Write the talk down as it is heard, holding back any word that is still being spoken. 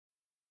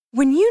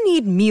When you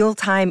need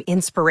mealtime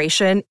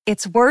inspiration,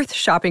 it's worth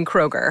shopping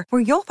Kroger,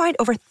 where you'll find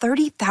over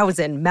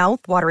 30,000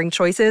 mouth-watering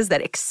choices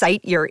that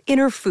excite your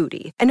inner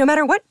foodie. And no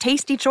matter what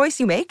tasty choice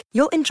you make,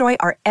 you'll enjoy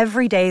our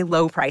everyday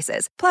low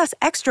prices, plus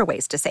extra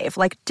ways to save,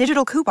 like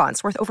digital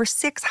coupons worth over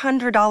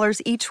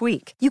 $600 each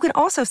week. You can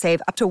also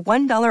save up to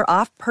 $1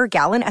 off per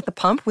gallon at the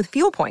pump with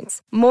fuel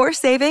points. More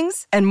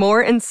savings and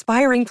more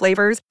inspiring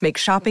flavors make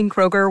shopping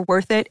Kroger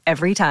worth it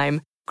every time.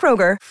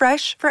 Kroger,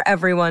 fresh for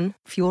everyone.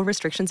 Fuel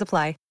restrictions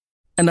apply.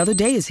 Another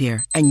day is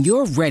here, and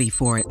you're ready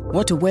for it.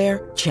 What to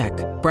wear? Check.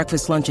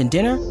 Breakfast, lunch, and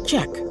dinner?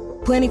 Check.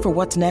 Planning for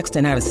what's next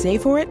and how to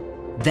save for it?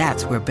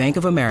 That's where Bank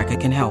of America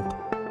can help.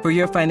 For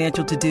your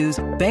financial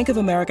to-dos, Bank of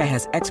America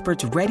has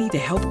experts ready to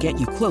help get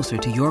you closer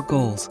to your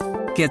goals.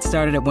 Get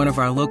started at one of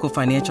our local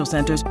financial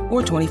centers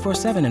or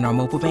 24/7 in our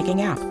mobile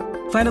banking app.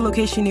 Find a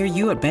location near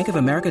you at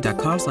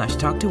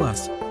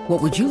bankofamerica.com/talktous.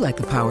 What would you like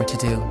the power to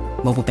do?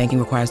 Mobile banking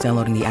requires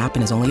downloading the app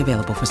and is only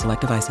available for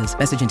select devices.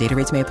 Message and data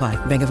rates may apply.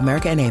 Bank of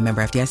America N.A.,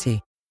 member FDIC.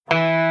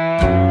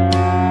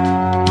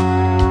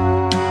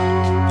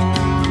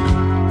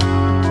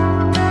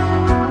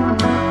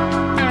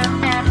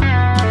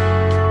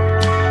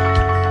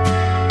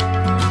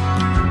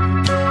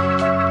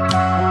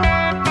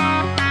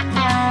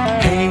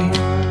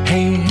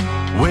 Hey,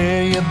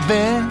 where you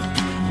been?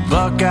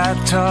 Buckeye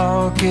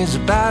Talk is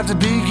about to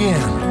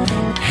begin.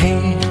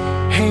 Hey,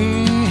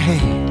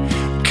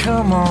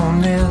 come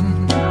on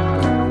in.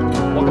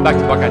 Welcome back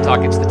to Buckeye Talk.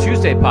 It's the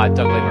Tuesday pod.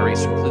 Doug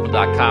Lesmerises from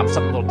Cleveland.com.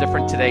 Something a little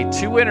different today.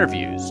 2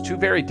 interviews, 2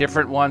 very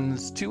different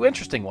ones, 2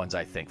 interesting ones,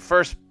 I think.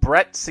 First,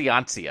 Brett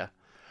Ciancia.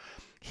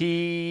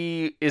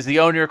 He is the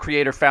owner,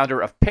 creator,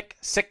 founder of Pick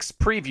 6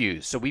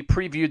 Previews. So we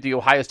previewed the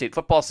Ohio State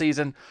football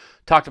season,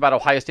 talked about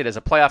Ohio State as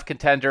a playoff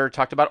contender,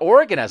 talked about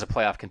Oregon as a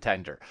playoff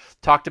contender,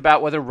 talked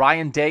about whether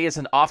Ryan Day is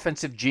an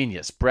offensive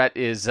genius. Brett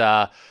is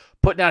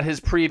putting out his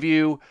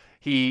preview.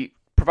 He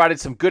provided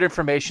some good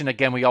information.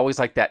 Again, we always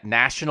like that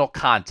national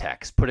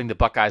context, putting the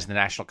Buckeyes in the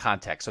national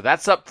context. So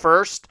that's up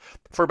first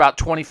for about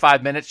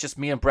 25 minutes, just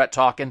me and Brett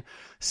talking.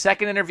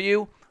 Second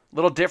interview, a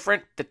little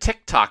different, the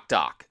TikTok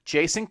doc.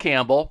 Jason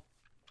Campbell,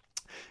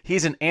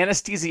 he's an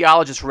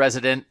anesthesiologist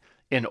resident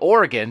in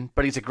Oregon,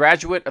 but he's a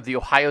graduate of the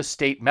Ohio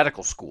State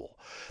Medical School.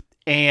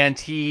 And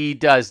he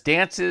does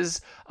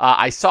dances.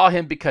 I saw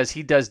him because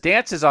he does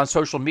dances on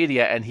social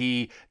media, and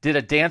he did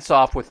a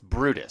dance-off with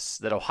Brutus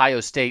that Ohio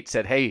State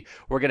said, hey,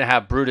 we're going to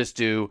have Brutus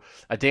do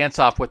a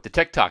dance-off with the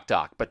TikTok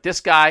doc. But this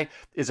guy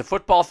is a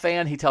football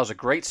fan. He tells a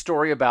great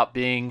story about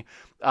being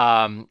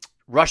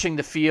rushing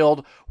the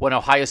field when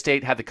Ohio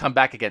State had to come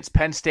back against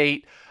Penn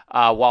State.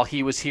 While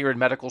he was here in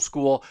medical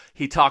school.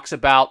 He talks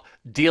about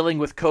dealing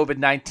with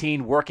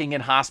COVID-19, working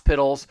in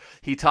hospitals.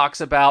 He talks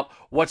about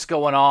what's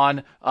going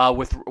on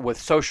with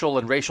social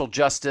and racial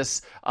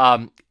justice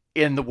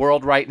in the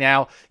world right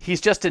now.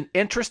 He's just an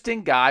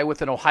interesting guy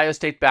with an Ohio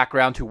State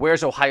background who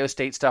wears Ohio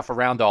State stuff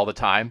around all the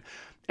time.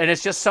 And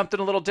it's just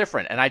something a little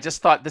different. And I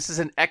just thought this is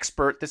an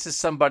expert. This is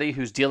somebody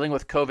who's dealing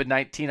with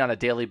COVID-19 on a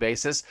daily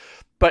basis,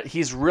 but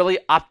he's really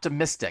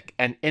optimistic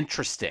and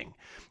interesting.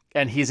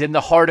 And he's in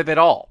the heart of it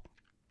all.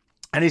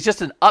 And he's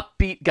just an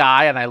upbeat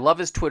guy, and I love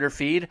his Twitter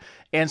feed.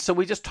 And so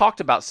we just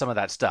talked about some of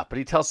that stuff. But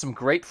he tells some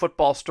great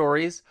football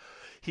stories.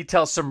 He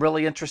tells some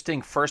really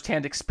interesting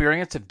firsthand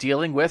experience of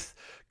dealing with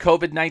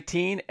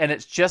COVID-19. And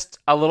it's just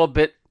a little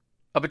bit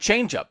of a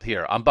change-up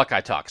here on Buckeye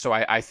Talk. So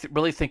I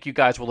really think you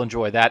guys will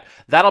enjoy that.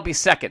 That'll be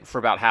second for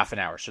about half an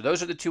hour. So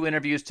those are the 2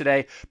 interviews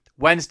today.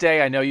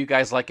 Wednesday, I know you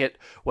guys like it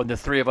when the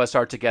 3 of us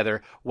are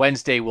together.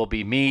 Wednesday will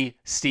be me,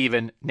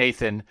 Steven,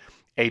 Nathan,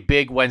 a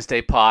big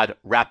Wednesday pod,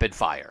 rapid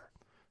fire.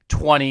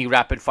 20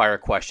 rapid-fire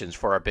questions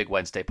for our big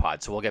Wednesday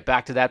pod. So we'll get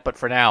back to that. But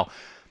for now,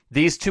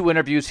 these 2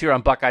 interviews here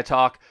on Buckeye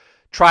Talk.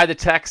 Try the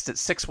text at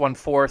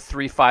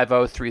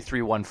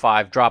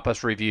 614-350-3315. Drop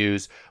us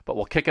reviews. But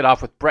we'll kick it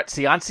off with Brett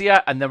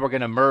Ciancia, and then we're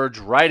going to merge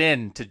right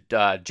into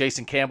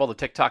Jason Campbell, the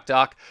TikTok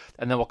doc,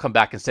 and then we'll come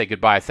back and say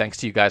goodbye. Thanks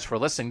to you guys for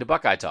listening to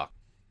Buckeye Talk.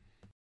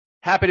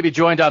 Happy to be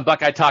joined on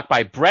Buckeye Talk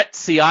by Brett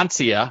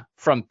Ciancia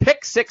from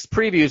Pick 6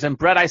 Previews. And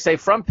Brett, I say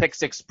from Pick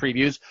 6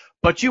 Previews,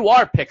 but you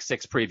are Pick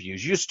 6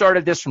 Previews. You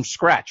started this from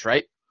scratch,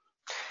 right?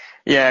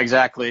 Yeah,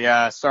 exactly.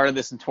 Started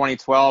this in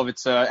 2012.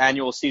 It's an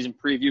annual season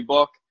preview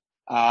book.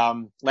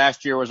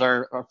 Last year was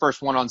our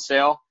first one on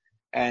sale.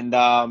 And,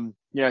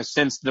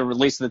 since the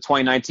release of the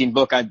 2019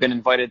 book, I've been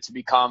invited to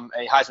become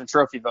a Heisman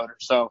Trophy voter.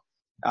 So,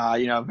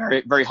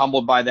 very, very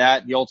humbled by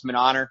that, the ultimate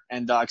honor,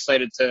 and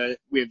excited I've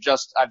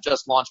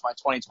just launched my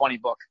 2020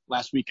 book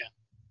last weekend.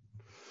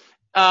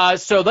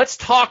 So let's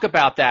talk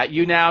about that.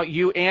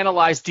 You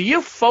analyze, do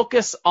you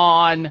focus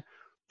on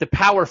the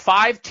Power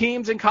 5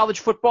 teams in college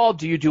football?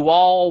 Do you do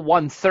all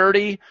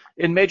 130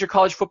 in major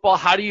college football?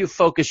 How do you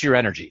focus your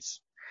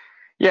energies?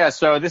 Yeah,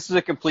 so this is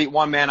a complete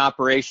one-man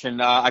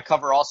operation. I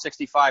cover all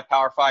 65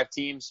 Power 5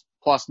 teams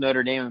plus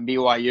Notre Dame and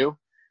BYU.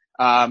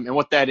 And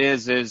what that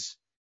is, it's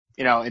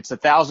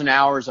 1,000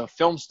 hours of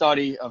film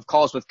study, of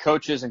calls with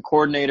coaches and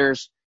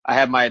coordinators. I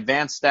have my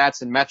advanced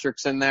stats and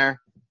metrics in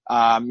there.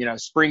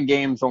 Spring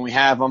games when we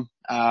have them.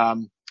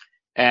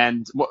 And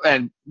And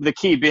the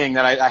key being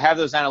that I have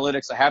those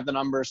analytics, I have the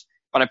numbers,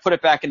 but I put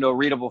it back into a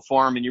readable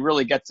form, and you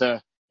really get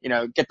to,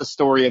 get the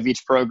story of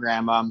each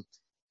program.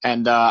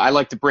 I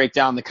like to break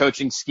down the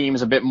coaching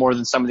schemes a bit more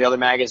than some of the other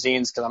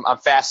magazines, because I'm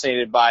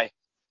fascinated by,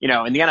 in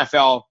the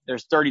NFL,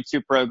 there's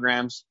 32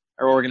 programs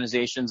or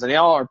organizations, and they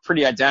all are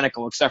pretty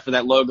identical except for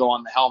that logo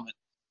on the helmet.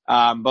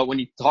 But when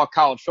you talk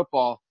college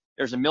football,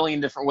 there's a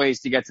million different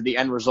ways to get to the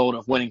end result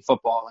of winning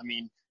football. I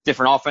mean,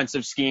 different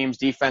offensive schemes,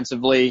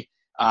 defensively,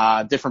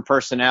 different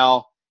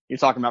personnel. You're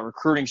talking about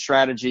recruiting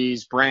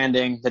strategies,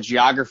 branding. The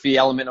geography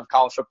element of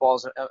college football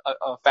is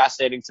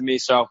fascinating to me.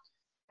 So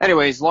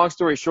anyways, long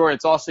story short,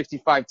 it's all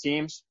 65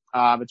 teams.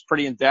 It's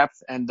pretty in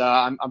depth, and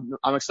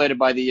I'm excited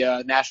by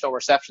the national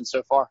reception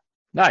so far.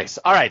 Nice.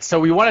 All right. So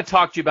we want to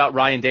talk to you about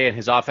Ryan Day and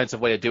his offensive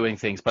way of doing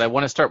things, but I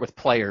want to start with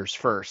players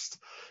first.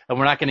 And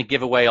we're not going to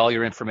give away all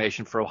your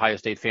information for Ohio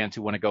State fans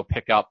who want to go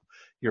pick up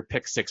your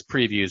Pick 6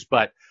 previews.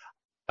 But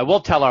I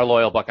will tell our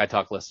loyal Buckeye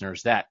Talk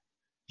listeners that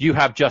you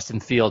have Justin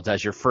Fields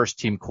as your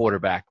first-team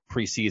quarterback,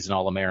 preseason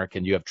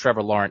All-American. You have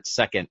Trevor Lawrence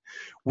second.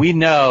 We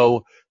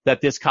know that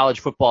this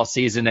college football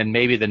season and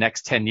maybe the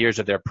next 10 years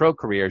of their pro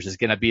careers is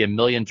going to be a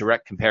million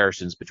direct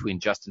comparisons between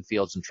Justin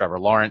Fields and Trevor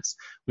Lawrence.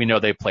 We know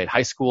they played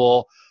high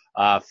school.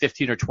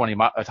 15 or 20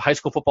 high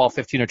school football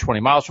 15 or 20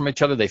 miles from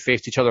each other. They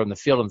faced each other on the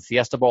field in the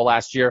Fiesta Bowl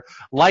last year.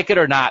 Like it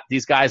or not,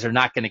 these guys are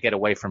not going to get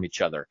away from each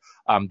other.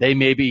 They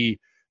may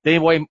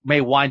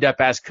wind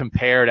up as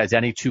compared as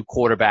any two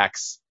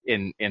quarterbacks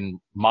in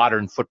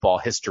modern football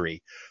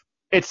history.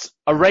 It's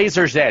a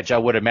razor's edge, I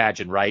would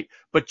imagine, right?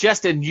 But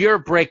just in your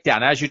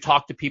breakdown, as you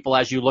talk to people,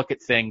 as you look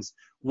at things,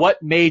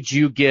 what made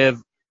you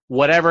give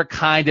whatever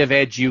kind of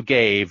edge you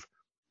gave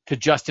to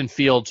Justin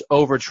Fields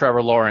over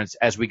Trevor Lawrence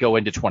as we go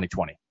into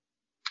 2020?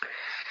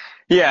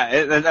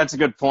 Yeah, that's a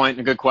good point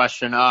and a good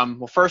question.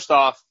 Well, first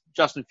off,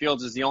 Justin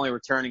Fields is the only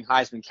returning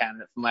Heisman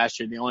candidate from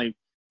last year, the only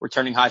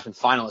returning Heisman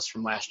finalist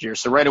from last year.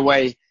 So right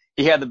away,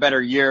 he had the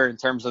better year in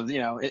terms of,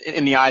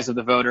 in the eyes of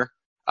the voter.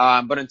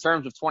 But in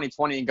terms of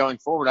 2020 and going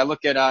forward, I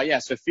look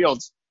at, so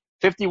Fields,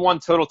 51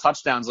 total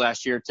touchdowns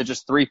last year to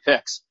just 3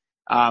 picks.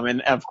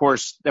 And of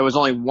course, there was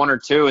only 1 or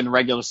 2 in the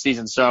regular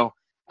season. So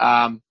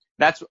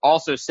that's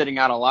also sitting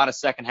out a lot of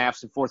second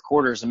halves and fourth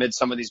quarters amid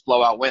some of these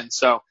blowout wins.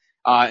 So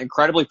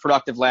incredibly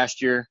productive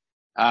last year.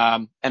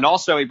 And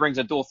also he brings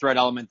a dual threat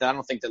element that I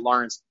don't think that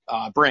Lawrence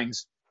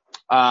brings.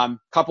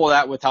 Couple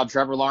that with how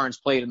Trevor Lawrence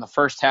played in the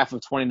first half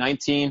of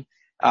 2019,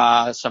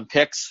 some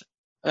picks,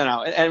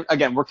 and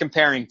again, we're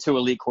comparing 2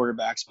 elite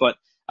quarterbacks, but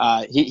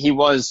he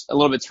was a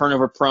little bit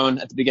turnover prone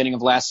at the beginning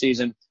of last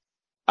season.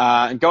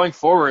 And going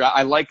forward,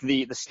 I like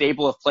the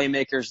stable of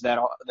playmakers that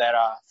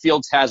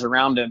Fields has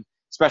around him,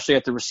 especially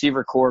at the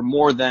receiver core,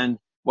 more than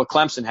what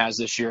Clemson has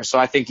this year. So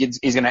I think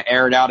he's going to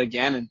air it out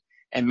again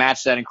and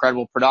match that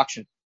incredible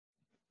production.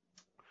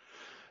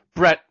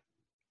 Brett,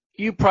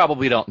 you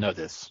probably don't know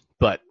this,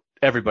 but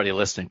everybody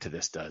listening to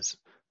this does.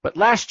 But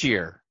last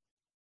year,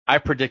 I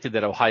predicted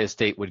that Ohio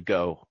State would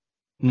go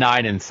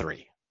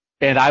 9-3,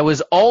 and I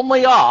was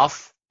only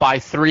off by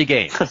 3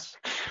 games.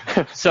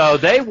 So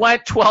they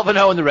went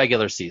 12-0 in the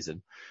regular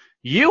season.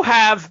 You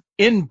have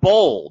in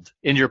bold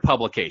in your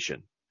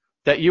publication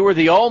that you were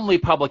the only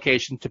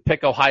publication to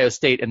pick Ohio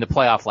State in the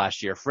playoff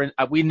last year.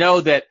 We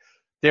know that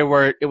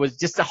it was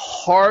just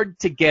hard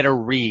to get a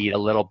read a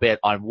little bit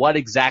on what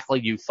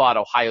exactly you thought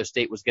Ohio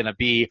State was going to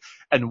be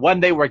and when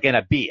they were going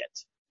to be it,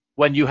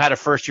 when you had a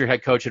first-year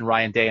head coach in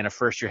Ryan Day and a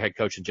first-year head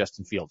coach in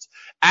Justin Fields.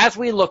 As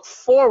we look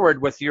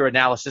forward with your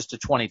analysis to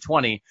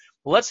 2020,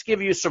 let's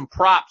give you some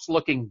props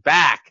looking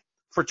back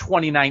for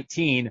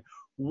 2019.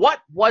 What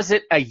was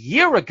it a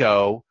year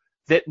ago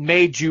that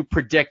made you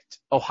predict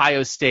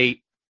Ohio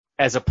State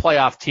as a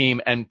playoff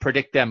team and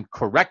predict them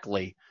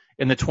correctly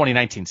in the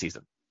 2019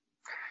 season?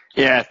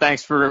 Yeah,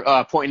 thanks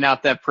for pointing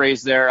out that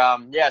praise there.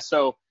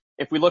 So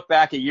if we look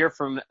back a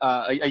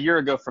year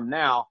ago from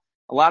now,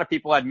 a lot of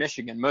people had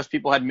Michigan. Most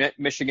people had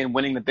Michigan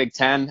winning the Big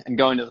Ten and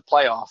going to the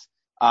playoff.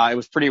 It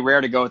was pretty rare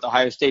to go with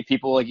Ohio State.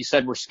 People, like you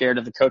said, were scared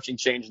of the coaching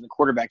change and the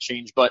quarterback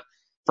change. But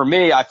for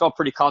me, I felt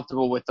pretty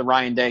comfortable with the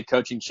Ryan Day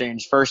coaching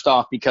change. First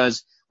off,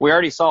 because we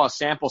already saw a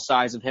sample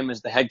size of him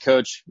as the head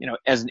coach,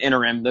 as an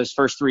interim, those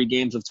first 3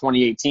 games of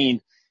 2018.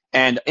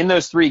 And in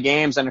those 3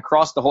 games and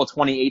across the whole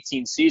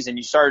 2018 season,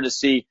 you started to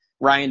see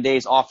Ryan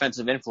Day's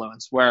offensive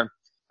influence, where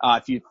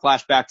if you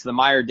flash back to the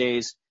Meyer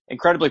days,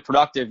 incredibly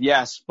productive,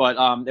 yes, but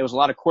there was a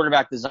lot of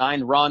quarterback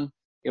design run.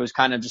 It was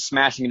kind of just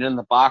smashing it in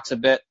the box a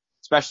bit,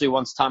 especially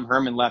once Tom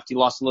Herman left. He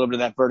lost a little bit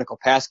of that vertical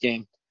pass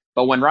game.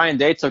 But when Ryan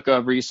Day took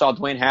over, you saw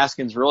Dwayne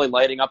Haskins really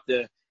lighting up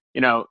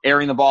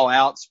airing the ball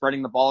out,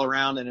 spreading the ball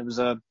around, and it was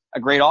a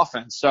great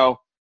offense. So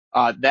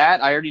I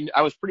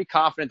was pretty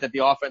confident that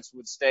the offense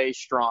would stay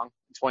strong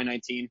in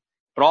 2019.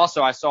 But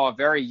also I saw a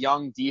very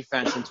young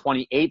defense in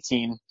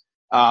 2018,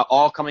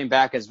 all coming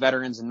back as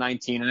veterans in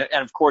 19.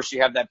 And of course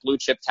you have that blue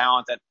chip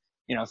talent that,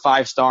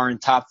 5-star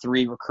and top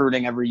 3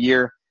 recruiting every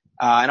year.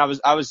 And I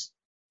was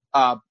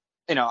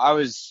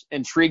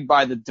intrigued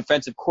by the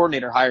defensive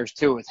coordinator hires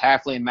too, with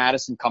Hafley and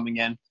Madison coming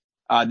in.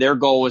 Their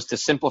goal was to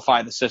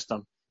simplify the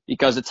system.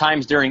 because at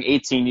times during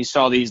 18, you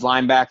saw these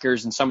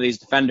linebackers and some of these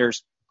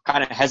defenders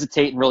kind of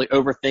hesitate and really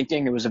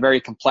overthinking. It was a very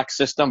complex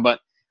system, but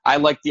I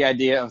like the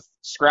idea of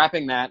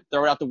scrapping that,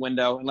 throw it out the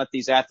window, and let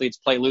these athletes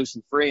play loose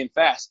and free and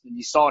fast. And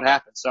you saw it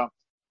happen. So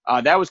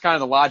that was kind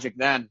of the logic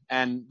then.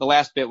 And the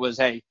last bit was,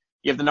 hey,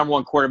 you have the number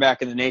one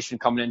quarterback in the nation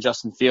coming in,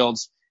 Justin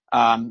Fields.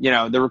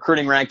 The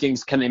recruiting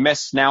rankings, can they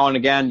miss now and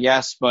again?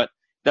 Yes, but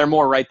they're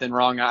more right than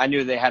wrong. I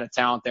knew they had a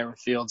talent there with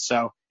Fields,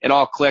 so it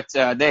all clicked.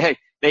 They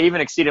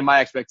even exceeded my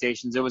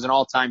expectations. It was an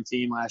all-time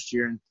team last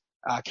year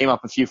and came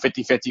up a few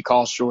 50-50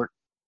 calls short.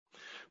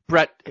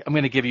 Brett, I'm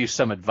going to give you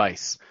some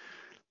advice.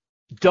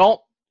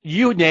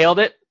 You nailed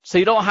it, so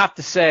you don't have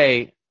to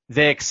say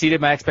they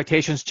exceeded my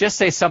expectations. Just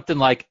say something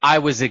like, I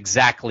was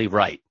exactly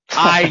right.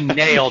 I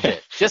nailed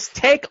it. Just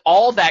take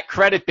all that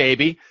credit,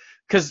 baby,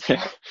 because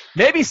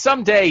maybe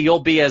someday you'll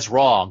be as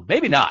wrong.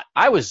 Maybe not.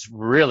 I was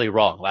really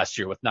wrong last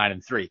year with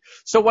 9-3.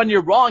 So when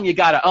you're wrong, you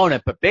got to own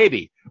it. But,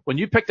 baby, when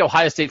you picked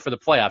Ohio State for the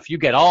playoff, you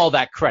get all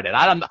that credit.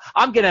 I'm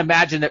going to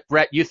imagine that,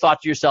 Brett, you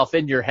thought to yourself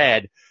in your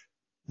head,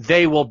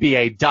 they will be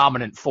a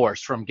dominant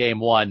force from game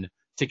 1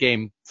 to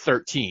game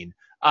 13.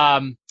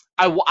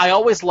 I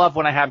always love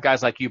when I have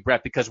guys like you,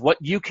 Brett, because what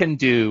you can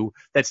do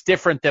that's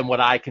different than what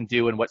I can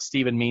do and what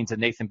Stephen Means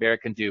and Nathan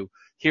Barrett can do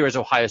here as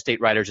Ohio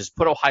State writers is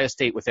put Ohio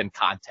State within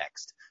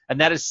context. And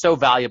that is so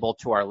valuable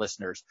to our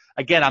listeners.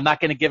 Again, I'm not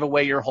going to give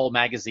away your whole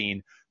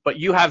magazine, but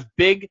you have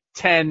Big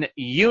Ten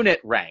unit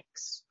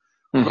ranks.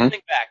 Mm-hmm.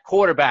 Running back,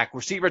 quarterback,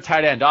 receiver,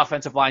 tight end,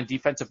 offensive line,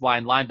 defensive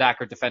line,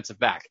 linebacker, defensive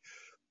back.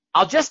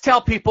 I'll just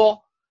tell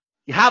people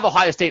you have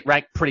Ohio State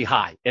ranked pretty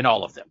high in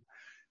all of them.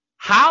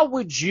 How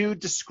would you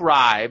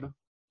describe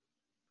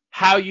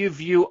how you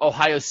view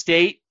Ohio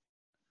State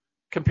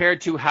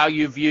compared to how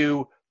you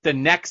view the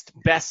next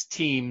best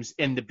teams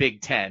in the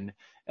Big Ten?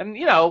 And,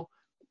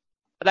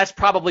 that's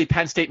probably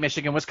Penn State,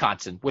 Michigan,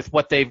 Wisconsin with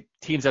what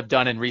teams have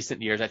done in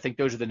recent years. I think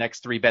those are the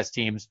next 3 best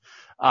teams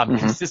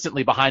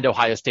consistently behind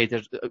Ohio State.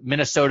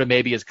 Minnesota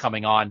maybe is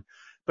coming on.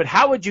 But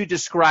how would you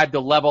describe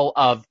the level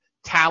of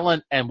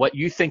talent and what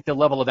you think the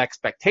level of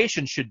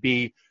expectation should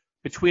be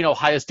between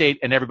Ohio State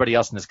and everybody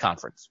else in this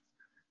conference?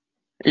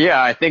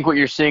 Yeah, I think what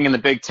you're seeing in the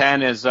Big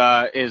Ten is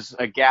a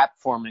gap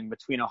forming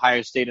between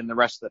Ohio State and the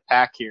rest of the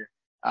pack here.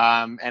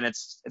 And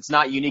it's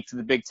not unique to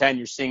the Big Ten.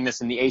 You're seeing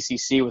this in the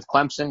ACC with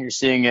Clemson. You're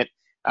seeing it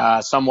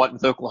somewhat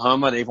with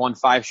Oklahoma. They've won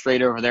 5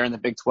 straight over there in the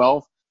Big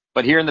 12.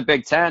 But here in the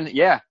Big Ten,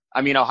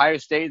 Ohio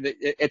State,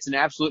 it's an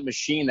absolute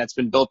machine that's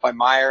been built by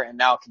Meyer and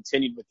now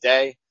continued with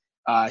Day.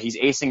 He's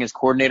acing his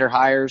coordinator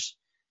hires.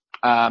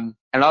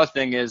 Another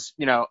thing is,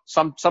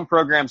 some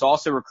programs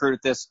also recruit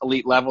at this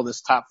elite level,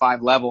 this top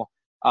 5 level.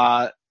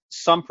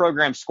 Some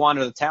programs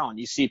squander the talent.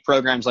 You see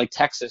programs like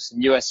Texas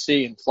and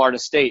USC and Florida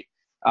State,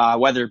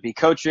 whether it be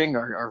coaching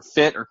or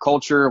fit or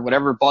culture,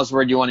 whatever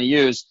buzzword you want to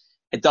use,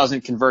 it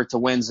doesn't convert to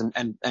wins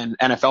and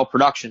NFL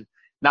production.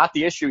 Not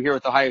the issue here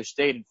with Ohio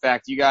State. In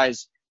fact, you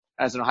guys,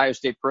 as an Ohio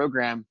State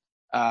program,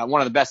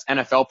 one of the best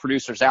NFL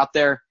producers out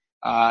there,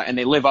 and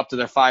they live up to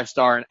their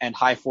 5-star and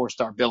high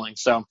 4-star billing.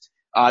 So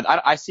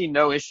I see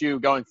no issue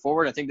going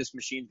forward. I think this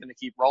machine's going to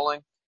keep rolling.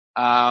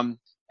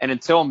 And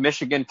until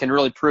Michigan can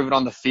really prove it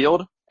on the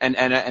field and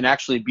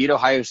actually beat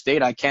Ohio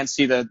State, I can't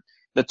see the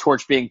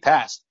torch being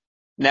passed.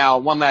 Now,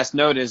 one last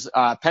note is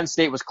Penn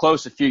State was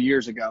close a few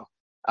years ago.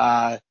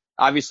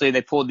 Obviously,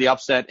 they pulled the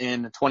upset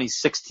in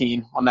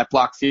 2016 on that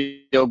blocked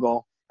field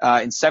goal.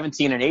 In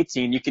 17 and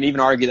 18, you can even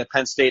argue that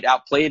Penn State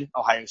outplayed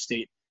Ohio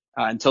State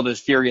until those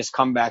furious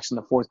comebacks in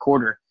the fourth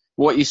quarter.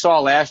 What you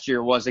saw last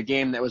year was a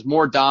game that was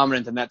more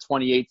dominant than that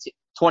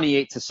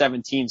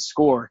 28-17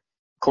 score.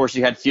 Of course,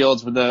 you had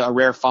Fields with a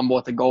rare fumble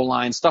at the goal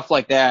line, stuff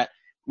like that,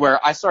 where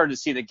I started to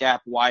see the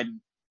gap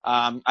widen.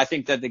 I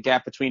think that the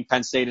gap between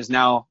Penn State is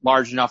now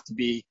large enough to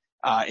be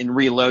in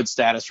reload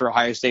status for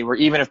Ohio State, where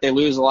even if they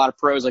lose a lot of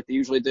pros like they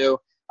usually do,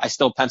 I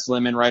still pencil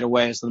them in right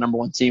away as the number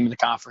 1 team in the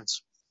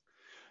conference.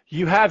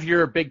 You have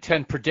your Big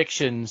Ten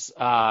predictions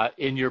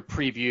in your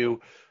preview,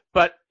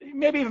 but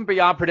maybe even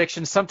beyond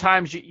predictions,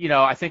 sometimes,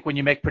 I think when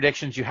you make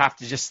predictions, you have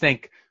to just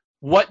think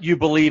what you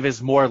believe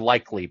is more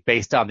likely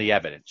based on the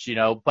evidence,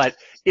 But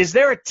is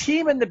there a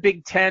team in the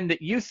Big Ten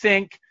that you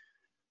think,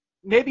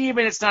 maybe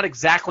even it's not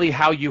exactly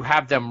how you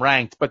have them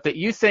ranked, but that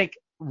you think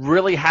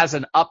really has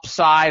an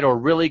upside or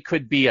really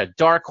could be a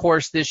dark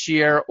horse this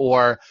year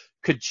or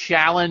could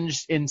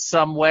challenge in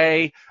some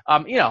way?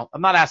 I'm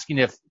not asking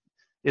if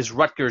is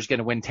Rutgers going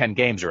to win 10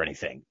 games or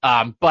anything,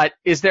 but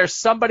is there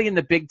somebody in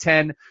the Big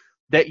Ten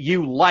that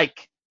you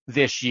like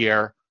this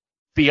year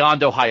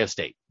beyond Ohio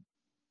State?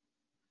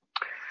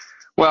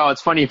 Well,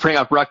 it's funny you bring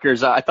up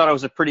Rutgers. I thought it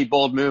was a pretty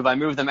bold move. I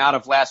moved them out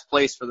of last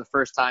place for the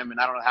first time in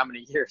I don't know how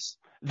many years.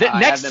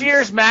 Next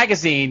year's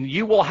magazine,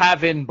 you will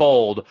have in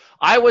bold,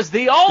 I was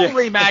the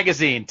only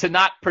magazine to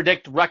not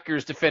predict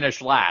Rutgers to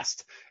finish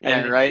last.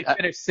 And if they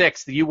finish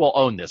 6th, you will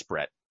own this,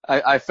 Brett.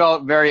 I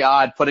felt very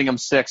odd putting them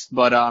 6th,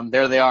 but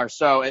there they are.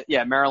 So,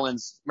 Maryland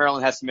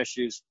has some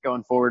issues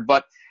going forward.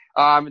 But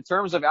in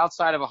terms of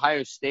outside of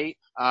Ohio State,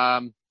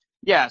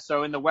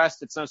 so in the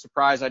West, it's no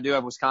surprise I do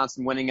have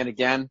Wisconsin winning it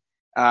again.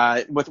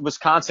 With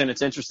Wisconsin,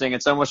 it's interesting.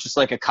 It's almost just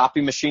like a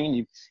copy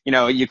machine.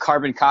 You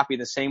carbon copy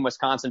the same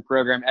Wisconsin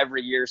program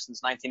every year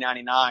since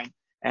 1999.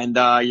 And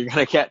you're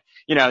going to get,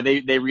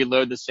 they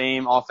reload the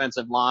same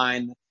offensive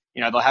line.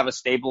 They'll have a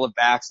stable of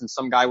backs and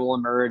some guy will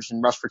emerge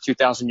and rush for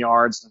 2,000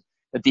 yards.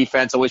 The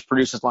defense always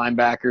produces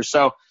linebackers.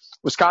 So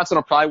Wisconsin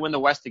will probably win the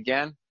West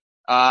again.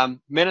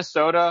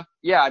 Minnesota,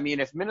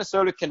 if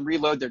Minnesota can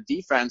reload their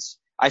defense,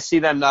 I see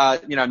them,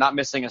 not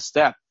missing a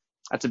step.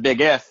 That's a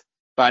big if,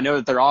 but I know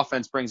that their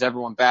offense brings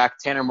everyone back.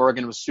 Tanner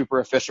Morgan was super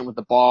efficient with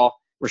the ball.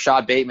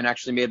 Rashad Bateman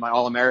actually made my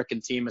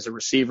All-American team as a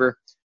receiver.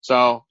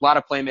 So a lot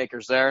of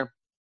playmakers there.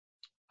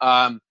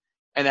 And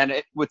then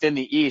within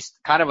the East,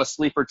 kind of a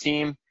sleeper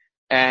team,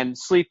 and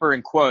sleeper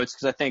in quotes,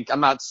 because I'm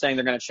not saying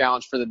they're going to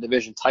challenge for the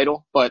division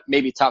title, but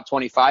maybe top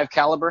 25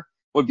 caliber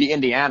would be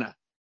Indiana.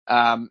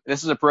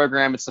 This is a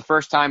program, it's the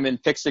first time in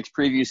Pick Six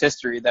Previews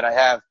history that I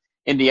have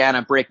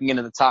Indiana breaking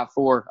into the top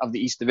 4 of the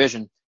East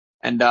Division.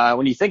 And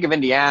when you think of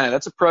Indiana,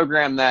 that's a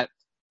program that,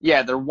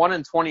 they're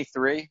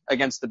 1-23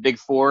 against the Big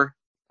Four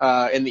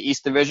in the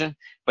East Division.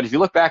 But if you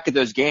look back at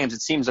those games,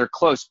 it seems they're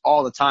close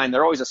all the time.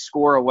 They're always a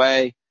score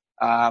away,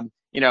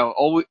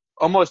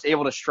 almost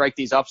able to strike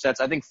these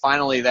upsets. I think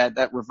finally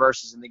that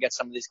reverses and they get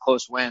some of these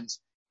close wins.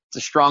 It's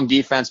a strong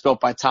defense built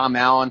by Tom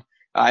Allen.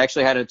 I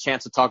actually had a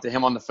chance to talk to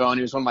him on the phone.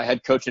 He was one of my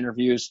head coach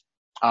interviews.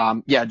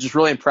 Just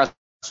really impressed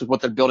with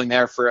what they're building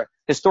there for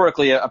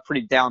historically a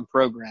pretty down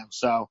program.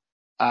 So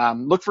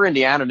look for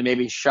Indiana to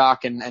maybe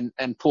shock and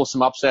pull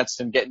some upsets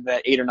and get into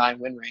that 8 or 9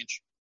 win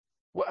range.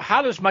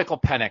 How does Michael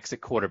Penix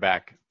at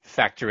quarterback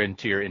factor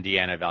into your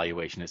Indiana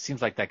evaluation? It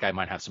seems like that guy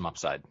might have some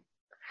upside.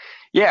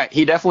 Yeah,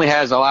 he definitely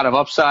has a lot of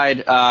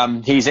upside.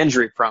 He's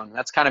injury prone.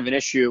 That's kind of an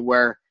issue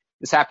where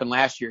this happened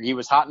last year. He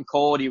was hot and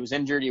cold. He was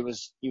injured. He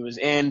was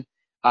in.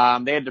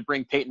 They had to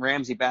bring Peyton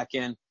Ramsey back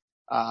in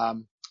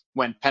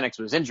when Penix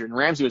was injured. And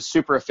Ramsey was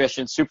super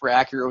efficient, super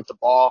accurate with the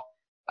ball.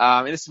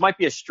 And this might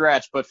be a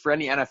stretch, but for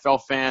any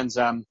NFL fans,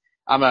 I'm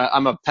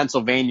a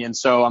Pennsylvanian,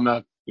 so I'm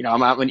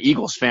an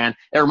Eagles fan.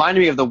 It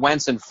reminded me of the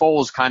Wentz and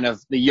Foles kind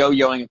of the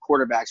yo-yoing of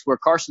quarterbacks, where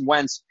Carson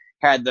Wentz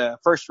had the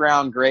first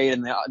round grade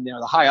and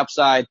the high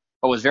upside,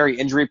 but was very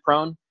injury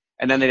prone.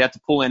 And then they'd have to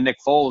pull in Nick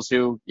Foles,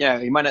 who,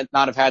 he might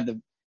not have had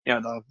the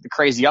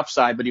crazy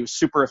upside, but he was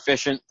super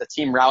efficient. The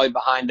team rallied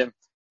behind him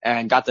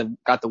and got the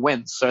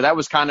wins. So that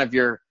was kind of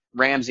your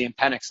Ramsey and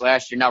Penix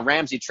last year. Now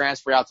Ramsey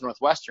transferred out to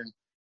Northwestern,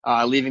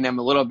 leaving them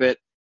a little bit,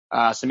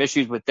 some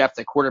issues with depth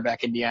at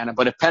quarterback, Indiana.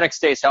 But if Penix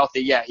stays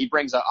healthy, he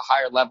brings a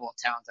higher level of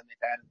talent than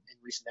they've had in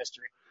recent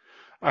history.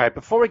 All right,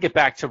 before we get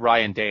back to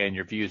Ryan Day and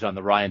your views on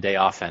the Ryan Day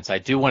offense, I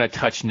do want to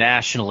touch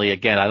nationally.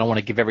 Again, I don't want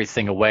to give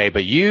everything away,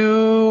 but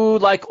you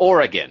like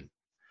Oregon.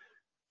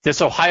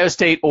 This Ohio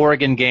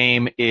State-Oregon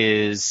game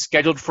is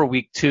scheduled for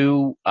week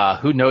 2.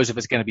 Who knows if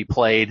it's going to be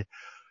played.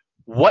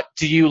 What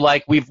do you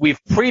like? We've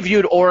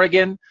previewed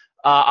Oregon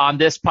on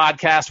this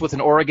podcast with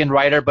an Oregon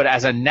writer, but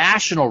as a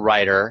national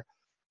writer,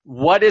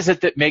 what is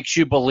it that makes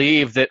you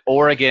believe that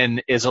Oregon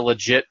is a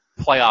legit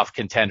playoff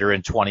contender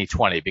in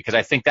 2020? Because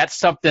I think that's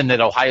something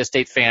that Ohio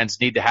State fans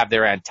need to have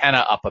their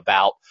antenna up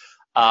about,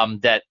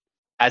 that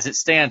as it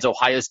stands,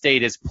 Ohio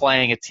State is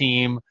playing a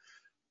team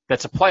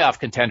that's a playoff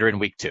contender in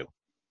week 2.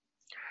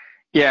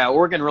 Yeah,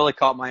 Oregon really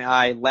caught my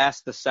eye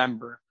last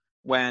December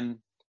when,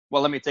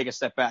 let me take a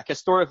step back.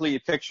 Historically, you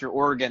picture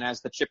Oregon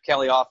as the Chip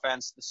Kelly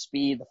offense, the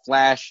speed, the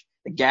flash,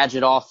 the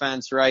gadget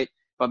offense, right?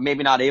 But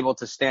maybe not able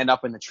to stand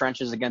up in the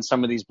trenches against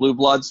some of these blue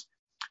bloods.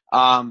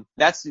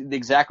 That's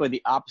exactly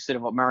the opposite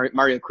of what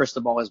Mario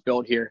Cristobal has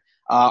built here.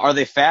 Are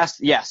they fast?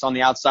 Yes, on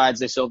the outsides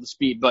they still have the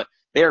speed, but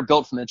they are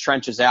built from the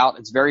trenches out.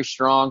 It's very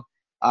strong.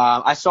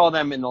 I saw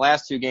them in the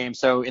last 2 games.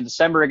 So in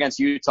December against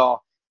Utah,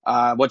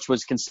 which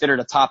was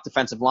considered a top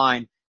defensive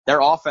line,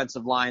 their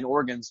offensive line,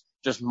 Oregon's,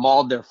 just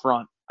mauled their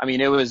front. I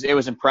mean, it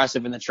was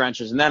impressive in the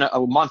trenches. And then a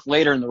month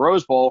later in the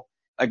Rose Bowl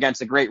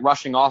against a great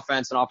rushing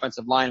offense and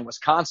offensive line in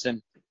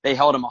Wisconsin, they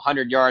held them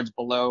 100 yards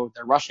below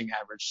their rushing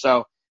average.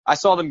 So I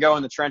saw them go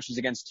in the trenches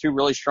against 2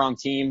 really strong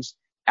teams,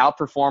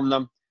 outperform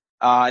them.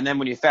 And then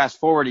when you fast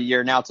forward a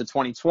year now to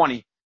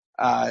 2020,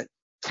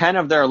 10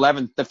 of their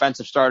 11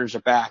 defensive starters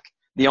are back.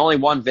 The only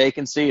one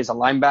vacancy is a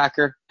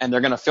linebacker, and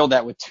they're going to fill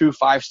that with 2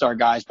 5-star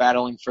guys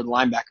battling for the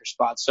linebacker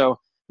spot. So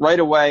right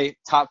away,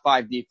 top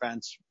 5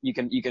 defense, you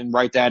can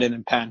write that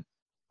in pen.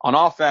 On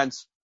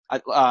offense, they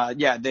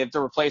have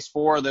to replace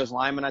 4 of those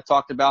linemen I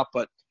talked about,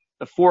 but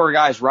the 4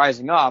 guys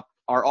rising up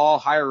are all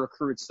higher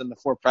recruits than the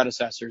 4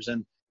 predecessors.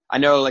 And I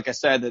know, like I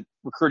said, that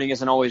recruiting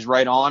isn't always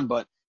right on,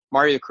 but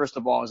Mario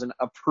Cristobal is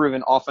a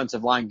proven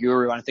offensive line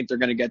guru, and I think they're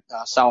going to get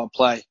solid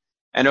play.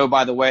 And oh,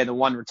 by the way, the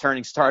one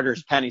returning starter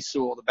is Penei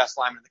Sewell, the best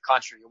lineman in the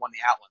country, who won the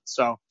Outland.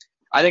 So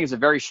I think it's a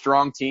very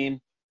strong team.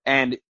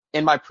 And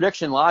in my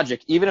prediction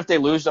logic, even if they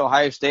lose to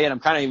Ohio State,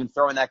 I'm kind of even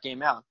throwing that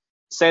game out.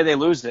 Say they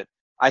lose it,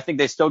 I think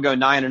they still go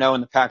 9-0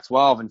 in the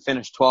Pac-12 and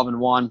finish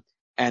 12-1,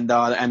 and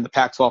the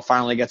Pac-12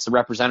 finally gets the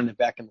representative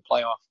back in the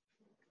playoff.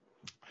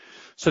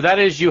 So that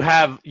is, you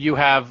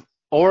have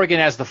Oregon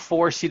as the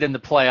 4 seed in the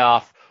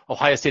playoff,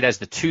 Ohio State as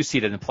the 2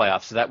 seed in the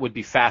playoffs. So that would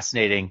be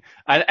fascinating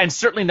and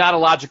certainly not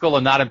illogical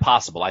and not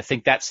impossible. I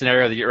think that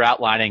scenario that you're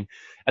outlining,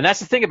 and that's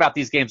the thing about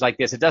these games like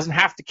this, it doesn't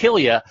have to kill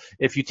you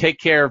if you take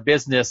care of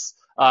business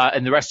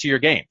in the rest of your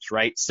games,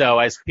 right? So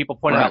as people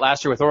pointed out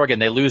last year with Oregon,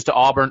 they lose to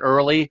Auburn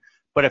early,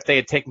 but if they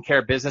had taken care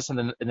of business in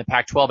the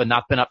Pac-12 and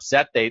not been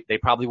upset, they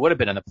probably would have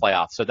been in the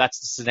playoffs. So that's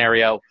the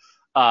scenario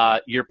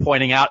you're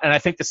pointing out. And I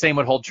think the same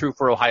would hold true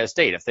for Ohio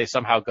State. If they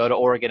somehow go to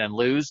Oregon and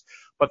lose,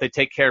 but they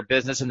take care of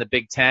business in the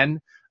Big Ten,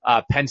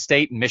 Penn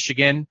State and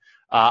Michigan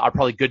are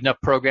probably good enough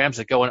programs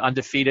that going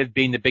undefeated,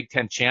 being the Big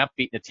Ten champ,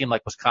 beating a team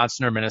like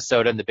Wisconsin or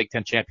Minnesota in the Big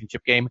Ten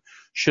championship game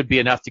should be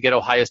enough to get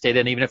Ohio State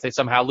in, even if they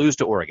somehow lose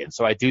to Oregon.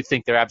 So I do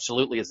think there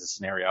absolutely is a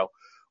scenario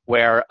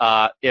where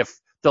if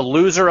the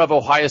loser of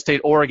Ohio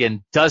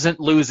State-Oregon doesn't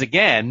lose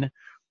again,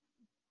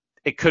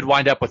 it could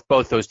wind up with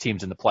both those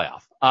teams in the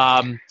playoff.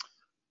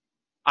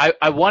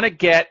 I want to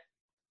get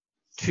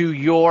to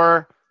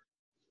your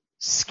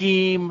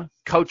scheme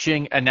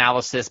coaching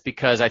analysis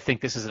because I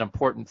think this is an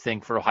important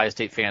thing for Ohio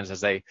State fans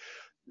as they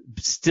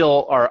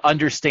still are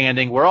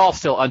understanding. We're all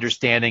still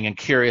understanding and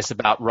curious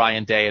about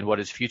Ryan Day and what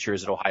his future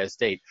is at Ohio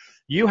State.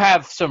 You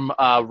have some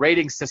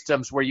rating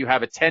systems where you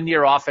have a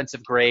 10-year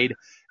offensive grade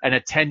and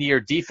a 10-year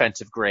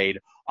defensive grade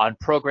on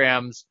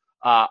programs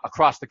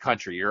across the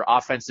country, your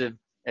offensive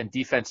and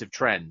defensive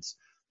trends.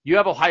 You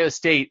have Ohio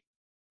State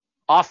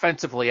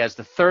offensively as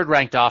the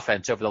third-ranked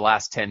offense over the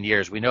last 10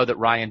 years. We know that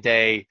Ryan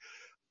Day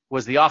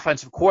was the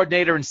offensive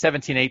coordinator in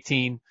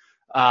 17-18,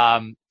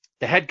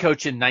 the head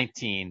coach in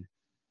 19.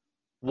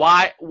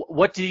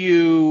 What do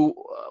you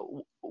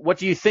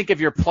think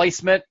of your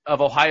placement of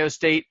Ohio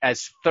State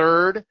as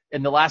third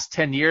in the last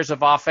 10 years of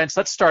offense?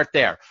 Let's start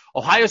there.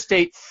 Ohio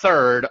State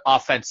third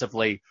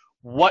offensively.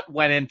 What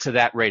went into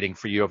that rating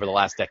for you over the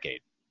last decade?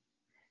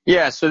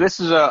 Yeah, so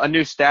this is a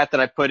new stat that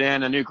I put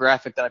in, a new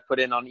graphic that I put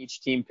in on each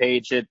team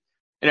page.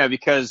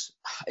 Because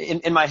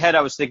in my head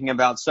I was thinking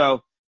about,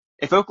 so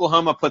if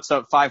Oklahoma puts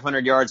up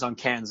 500 yards on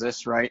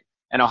Kansas, right,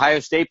 and Ohio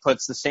State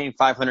puts the same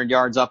 500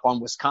 yards up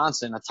on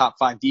Wisconsin, a top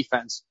 5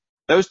 defense,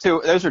 those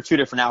are two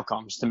different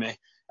outcomes to me.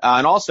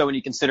 And also when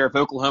you consider if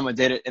Oklahoma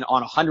did it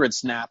on 100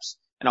 snaps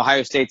and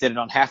Ohio State did it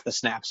on half the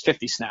snaps,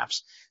 50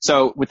 snaps.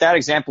 So with that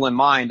example in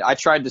mind, I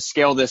tried to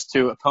scale this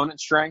to opponent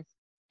strength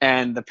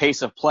and the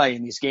pace of play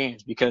in these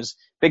games because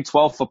Big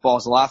 12 football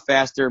is a lot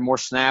faster, more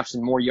snaps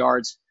and more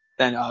yards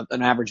than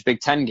an average Big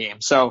 10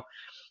 game. So,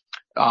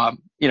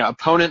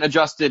 opponent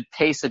adjusted,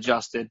 pace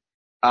adjusted.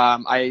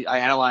 I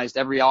analyzed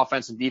every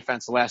offense and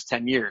defense the last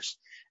 10 years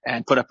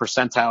and put a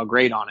percentile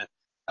grade on it.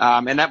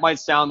 And that might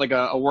sound like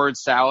a word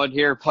salad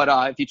here,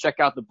 but if you check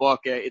out the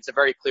book, it's a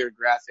very clear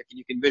graphic and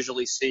you can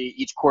visually see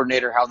each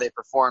coordinator, how they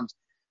performed.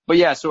 But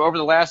yeah, so over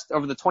the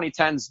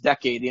 2010s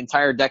decade, the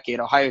entire decade,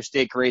 Ohio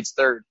State grades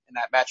third in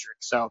that metric.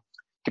 So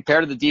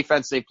compared to the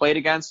defense they played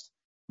against,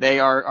 they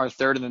are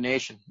third in the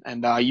nation.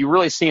 And you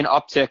really see an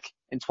uptick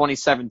in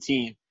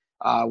 2017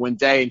 when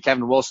Day and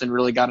Kevin Wilson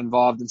really got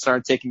involved and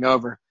started taking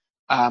over.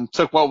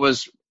 Took what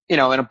was, an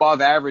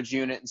above average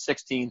unit in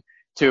 16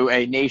 to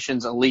a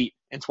nation's elite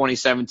in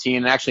 2017.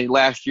 And actually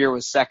last year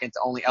was second to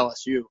only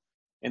LSU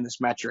in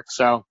this metric.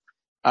 So,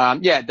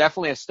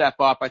 definitely a step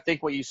up. I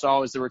think what you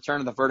saw was the return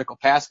of the vertical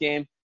pass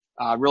game,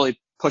 really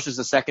pushes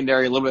the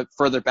secondary a little bit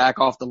further back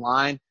off the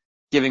line,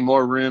 giving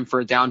more room for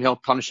a downhill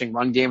punishing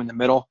run game in the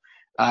middle.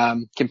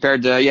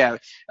 Compared to,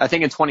 I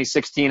think in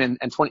 2016 and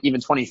even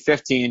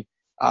 2015,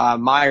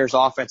 Myers'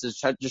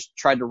 offenses just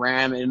tried to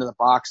ram it into the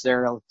box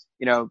there.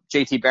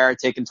 JT Barrett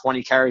taking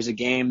 20 carries a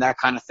game, that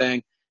kind of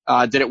thing.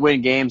 Did it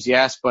win games?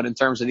 Yes. But in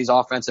terms of these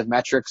offensive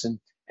metrics and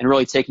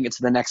really taking it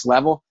to the next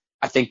level,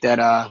 I think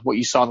that what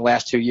you saw the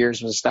last 2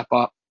 years was a step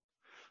up.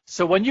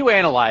 So when you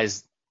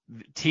analyze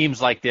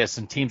teams like this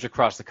and teams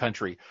across the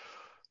country,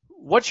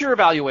 what's your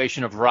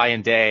evaluation of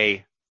Ryan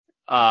Day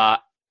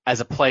as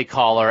a play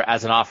caller,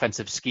 as an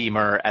offensive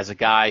schemer, as a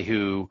guy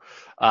who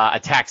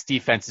attacks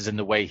defenses in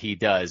the way he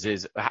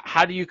does?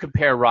 How do you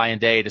compare Ryan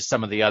Day to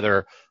some of the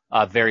other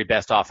very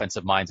best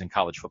offensive minds in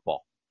college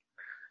football?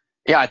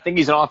 Yeah, I think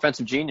he's an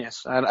offensive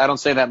genius. I don't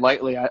say that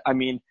lightly. I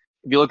mean,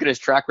 if you look at his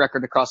track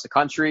record across the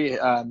country,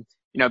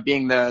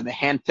 being the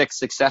handpicked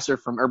successor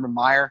from Urban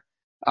Meyer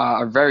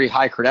are very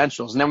high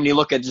credentials. And then when you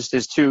look at just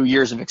his 2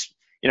 years of,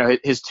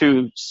 his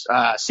 2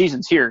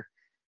 seasons here,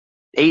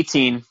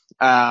 18.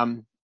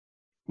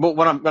 But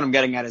what I'm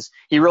getting at is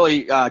he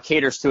really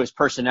caters to his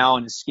personnel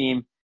and his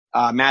scheme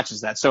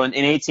matches that. So in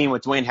 18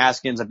 with Dwayne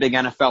Haskins, a big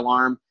NFL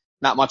arm,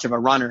 not much of a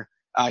runner,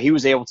 he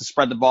was able to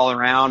spread the ball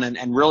around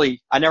and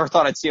really, I never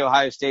thought I'd see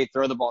Ohio State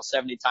throw the ball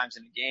 70 times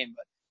in a game,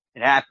 but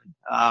it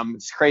happened.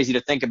 It's crazy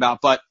to think about,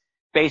 but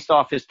based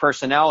off his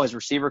personnel, his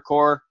receiver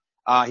core,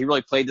 he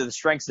really played to the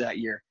strengths of that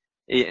year.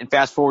 And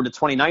fast forward to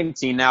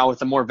 2019 now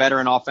with a more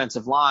veteran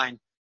offensive line,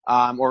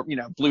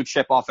 blue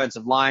chip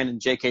offensive line and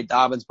J.K.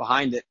 Dobbins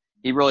behind it.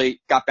 He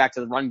really got back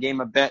to the run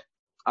game a bit,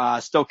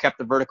 still kept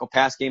the vertical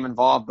pass game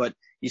involved, but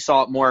you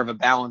saw it more of a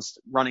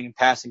balanced running and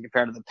passing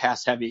compared to the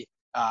pass heavy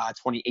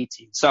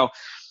 2018. So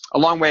a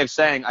long way of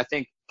saying, I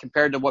think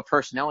compared to what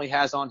personnel he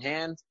has on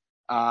hand,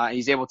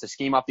 He's able to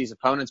scheme up these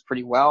opponents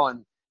pretty well.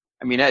 And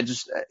I mean, it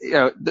just,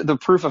 the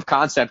proof of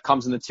concept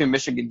comes in the 2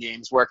 Michigan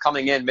games where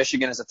coming in,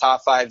 Michigan is a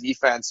top 5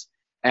 defense,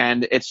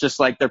 and it's just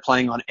like they're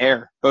playing on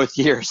air both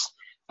years.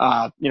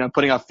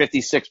 Putting up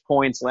 56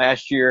 points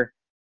last year,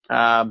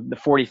 the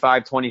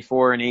 45,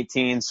 24, and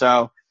 18.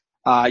 So,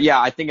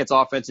 I think it's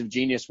offensive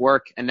genius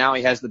work. And now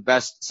he has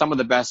some of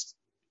the best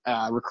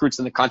recruits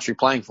in the country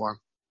playing for him.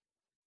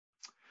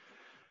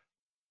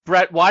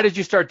 Brett, why did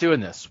you start doing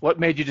this? What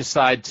made you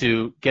decide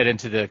to get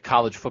into the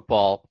college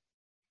football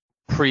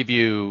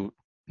preview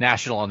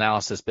national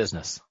analysis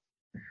business?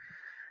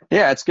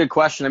 Yeah, it's a good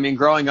question. I mean,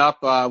 growing up,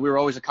 we were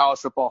always a college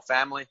football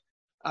family.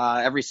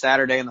 Every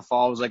Saturday in the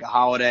fall was like a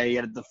holiday. You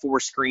had the 4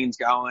 screens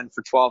going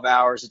for 12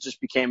 hours. It just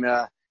became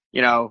a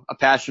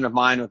passion of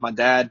mine with my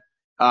dad.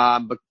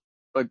 But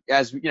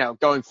as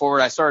going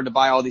forward, I started to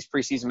buy all these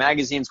preseason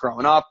magazines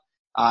growing up.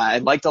 I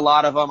liked a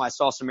lot of them. I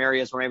saw some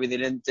areas where maybe they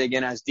didn't dig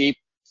in as deep,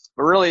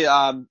 but really,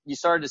 you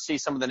started to see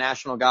some of the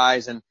national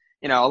guys, and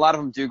a lot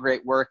of them do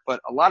great work, but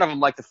a lot of them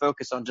like to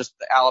focus on just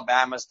the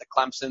Alabamas, the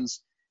Clemsons,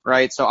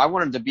 right? So I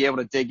wanted to be able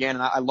to dig in,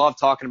 and I love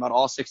talking about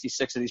all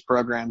 66 of these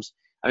programs.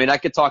 I mean, I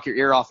could talk your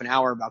ear off an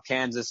hour about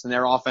Kansas and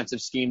their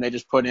offensive scheme they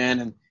just put in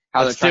and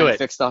how they're trying to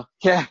fix stuff.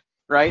 Yeah,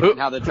 right? And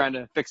how they're trying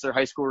to fix their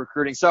high school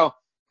recruiting. So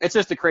it's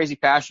just a crazy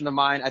passion of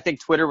mine. I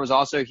think Twitter was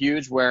also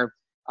huge, where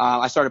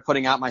I started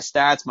putting out my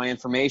stats, my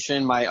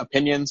information, my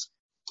opinions,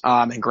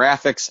 and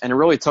graphics, and it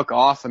really took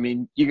off. I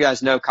mean, you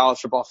guys know college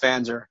football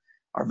fans are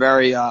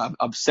very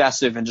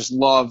obsessive and just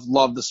love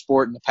the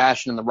sport and the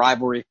passion and the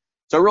rivalry.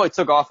 So it really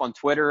took off on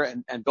Twitter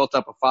and built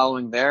up a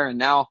following there. And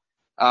now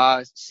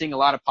seeing a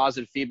lot of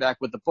positive feedback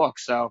with the book.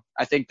 So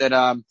I think that,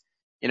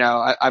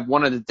 I've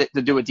wanted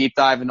to do a deep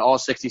dive into all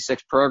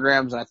 66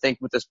 programs. And I think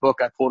with this book,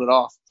 I pulled it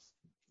off.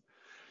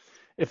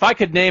 If I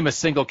could name a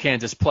single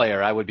Kansas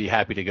player, I would be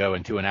happy to go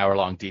into an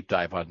hour-long deep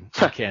dive on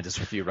Kansas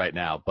with you right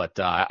now. But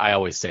I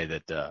always say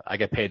that I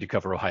get paid to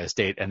cover Ohio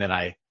State, and then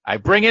I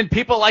bring in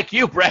people like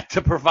you, Brett,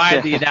 to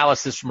provide the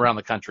analysis from around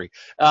the country.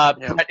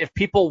 Brett, if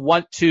people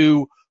want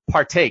to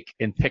partake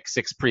in Pick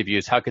Six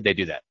previews, how could they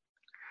do that?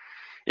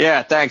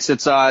 Yeah, thanks.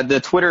 It's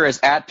the Twitter is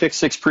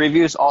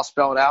 @Pick6Previews, all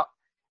spelled out.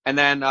 And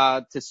then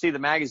to see the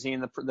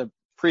magazine, the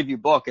preview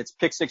book, it's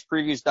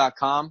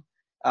pick6previews.com.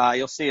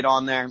 You'll see it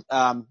on there.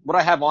 What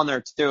I have on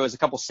there too is a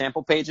couple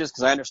sample pages,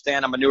 because I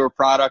understand I'm a newer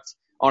product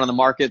on the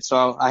market.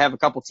 So I have a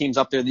couple teams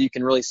up there that you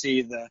can really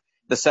see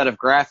the set of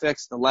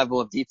graphics, the level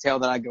of detail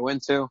that I go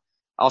into.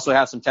 I also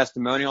have some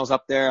testimonials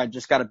up there. I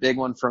just got a big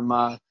one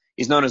from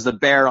he's known as the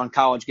Bear on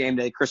College Game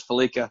Day. Chris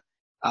Felica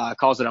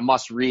calls it a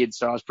must read.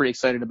 So I was pretty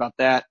excited about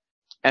that.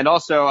 And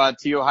also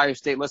to you Ohio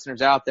State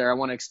listeners out there, I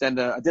want to extend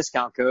a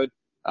discount code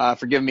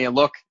for giving me a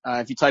look.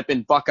 If you type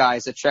in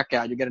Buckeyes at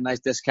checkout, you get a nice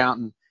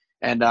discount,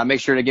 and make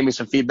sure to give me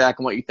some feedback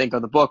on what you think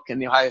of the book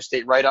and the Ohio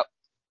State write-up,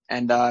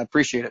 and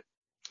appreciate it.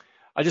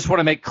 I just want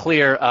to make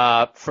clear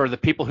for the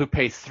people who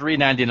pay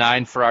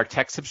 $3.99 for our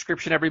tech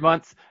subscription every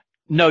month,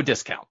 no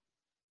discount.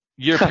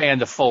 You're paying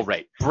the full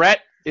rate.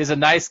 Brett is a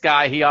nice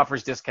guy. He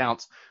offers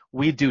discounts.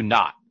 We do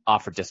not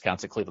offer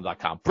discounts at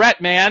cleveland.com. Brett,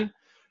 man,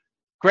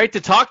 great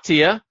to talk to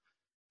you.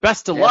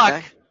 Best of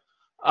luck.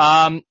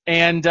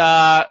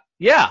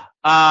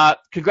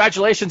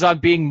 Congratulations on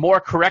being more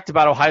correct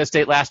about Ohio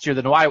State last year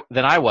than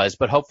I was,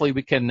 but hopefully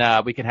we can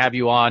have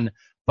you on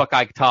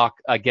Buckeye Talk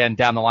again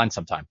down the line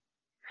sometime.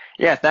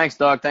 Yeah, thanks,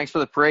 Doug. Thanks for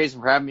the praise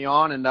and for having me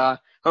on, and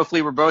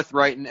hopefully we're both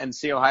right and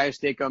see Ohio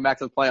State going back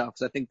to the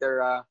playoffs. I think they're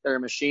a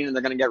machine and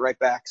they're going to get right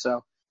back.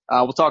 So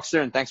we'll talk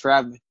soon. Thanks for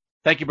having me.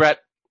 Thank you, Brett.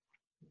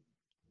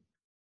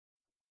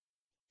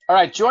 All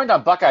right, joined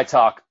on Buckeye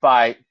Talk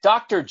by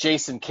Dr.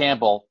 Jason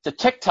Campbell, the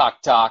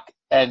TikTok Talk.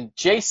 And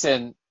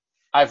Jason,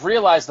 I've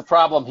realized the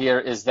problem here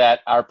is that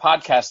our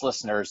podcast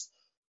listeners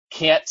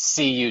can't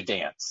see you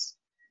dance.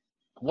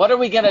 What are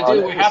we going to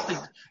do? We have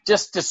to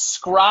just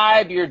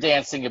describe your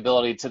dancing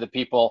ability to the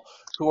people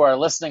who are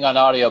listening on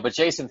audio. But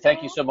Jason,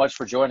 thank you so much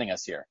for joining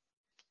us here.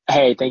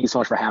 Hey, thank you so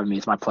much for having me.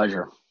 It's my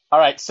pleasure. All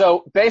right.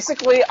 So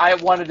basically, I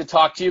wanted to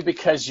talk to you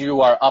because you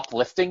are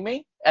uplifting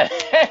me.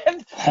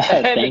 And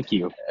thank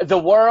you. The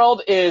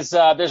world is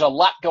there's a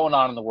lot going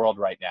on in the world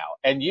right now,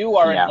 and you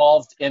are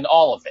involved in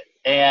all of it.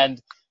 And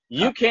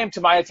you came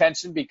to my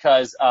attention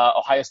because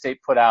Ohio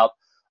State put out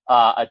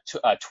a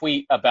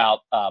tweet about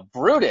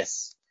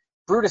Brutus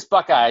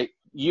Buckeye.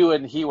 You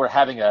and he were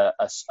having a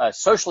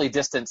socially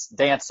distanced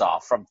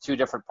dance-off from 2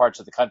 different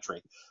parts of the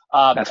country.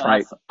 That's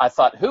right. I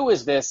thought, who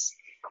is this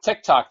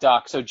TikTok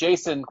doc? So,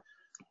 Jason,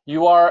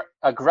 you are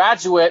a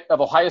graduate of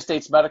Ohio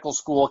State's medical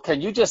school.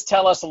 Can you just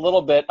tell us a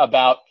little bit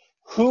about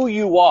who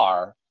you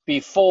are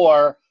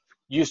before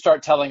you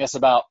start telling us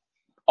about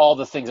all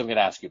the things I'm going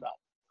to ask you about?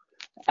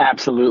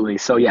 Absolutely.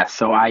 So, yes.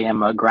 So I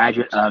am a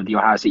graduate of the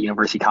Ohio State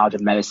University College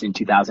of Medicine in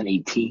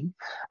 2018.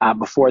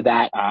 Before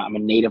that, I'm a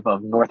native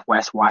of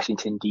Northwest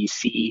Washington,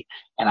 D.C.,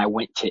 and I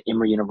went to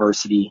Emory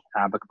University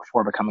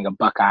before becoming a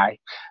Buckeye,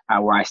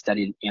 where I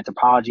studied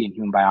anthropology and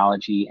human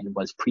biology and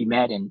was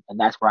pre-med, and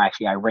that's where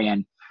I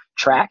ran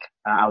track.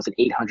 I was an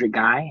 800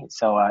 guy,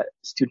 so a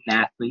student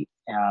athlete,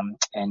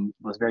 and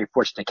was very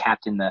fortunate to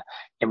captain the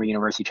Emory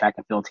University track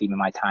and field team in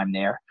my time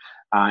there.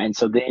 And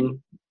so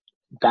then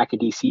back to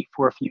DC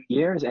for a few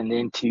years, and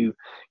then to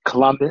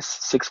Columbus,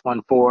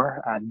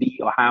 614,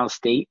 the Ohio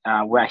State.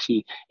 We're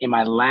actually in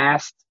my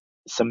last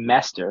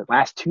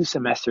two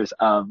semesters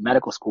of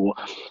medical school,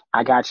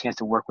 I got a chance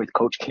to work with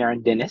Coach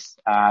Karen Dennis,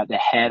 the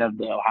head of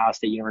the Ohio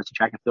State University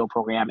track and field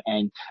program,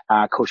 and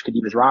Coach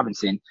Kadibas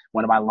Robinson,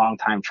 one of my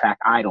longtime track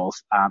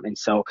idols. And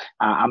so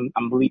I'm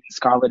bleeding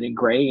scarlet and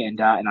gray, and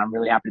I'm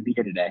really happy to be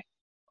here today.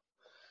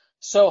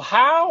 So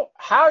how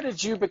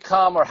did you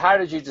become, or how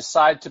did you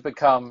decide to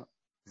become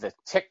the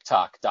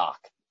TikTok doc?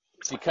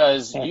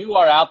 Because you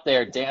are out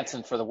there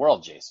dancing for the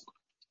world, Jason.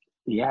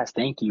 Yes,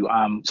 thank you.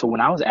 So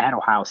when I was at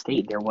Ohio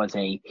State, there was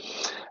a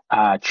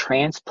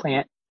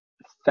transplant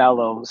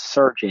fellow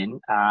surgeon,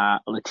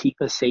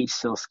 Latifa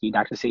Sage-Silsky,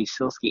 Dr.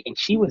 Sage-Silsky, and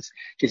she was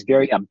just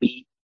very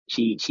upbeat.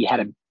 She had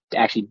a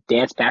actually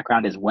dance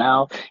background as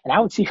well, and I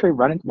would see her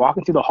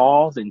walking through the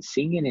halls and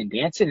singing and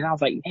dancing, and I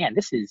was like, man,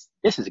 this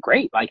is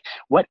great. Like,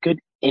 what good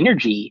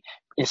energy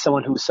is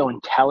someone who's so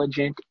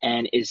intelligent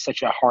and is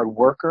such a hard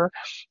worker,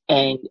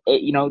 and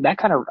that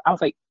kind of, I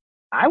was like,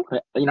 I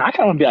kind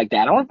of want to be like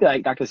that. I want to be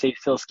like Dr.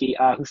 Sage-Silsky,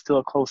 who's still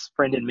a close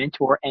friend and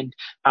mentor. And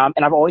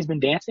I've always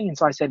been dancing. And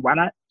so I said, why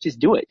not just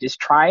do it? Just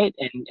try it.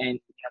 And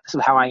this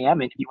is how I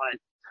am. And if you want to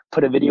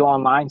put a video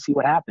online, see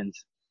what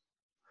happens.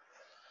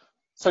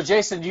 So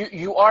Jason,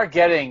 you are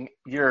getting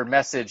your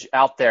message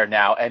out there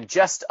now, and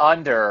just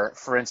under,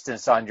 for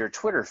instance, on your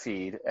Twitter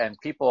feed, and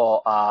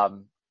people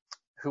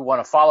who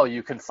want to follow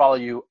you can follow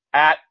you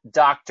at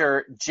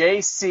Dr.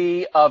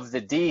 JC of the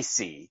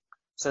DC.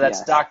 So that's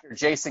yes. Dr.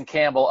 Jason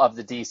Campbell of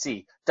the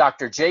DC.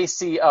 Dr.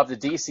 JC of the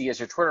DC is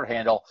your Twitter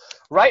handle.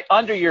 Right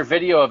under your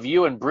video of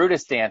you and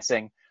Brutus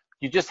dancing,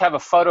 you just have a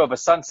photo of a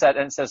sunset,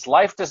 and it says,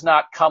 life does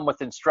not come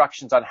with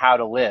instructions on how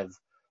to live,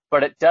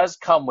 but it does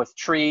come with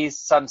trees,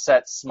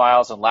 sunsets,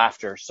 smiles, and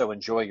laughter, so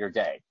enjoy your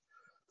day.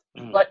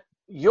 But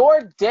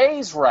your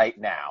days right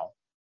now,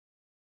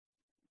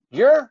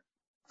 you're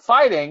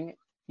fighting,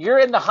 you're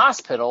in the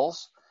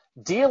hospitals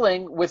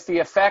dealing with the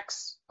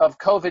effects of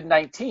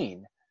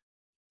COVID-19.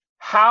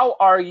 How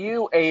are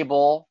you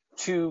able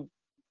to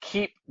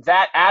keep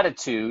that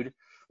attitude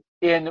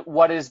in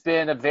what has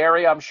been a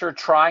very, I'm sure,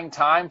 trying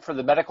time for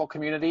the medical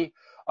community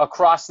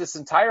across this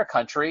entire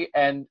country,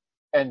 and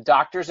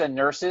doctors and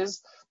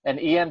nurses and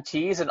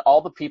EMTs and all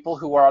the people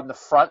who are on the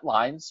front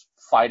lines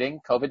fighting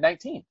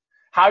COVID-19?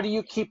 How do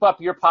you keep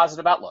up your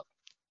positive outlook?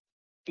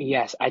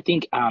 Yes, I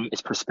think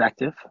it's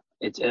perspective.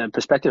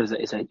 Perspective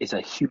is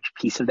a huge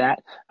piece of that.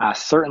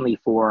 Certainly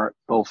for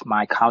both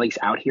my colleagues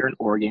out here in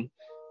Oregon,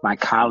 my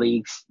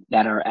colleagues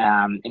that are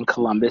in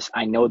Columbus,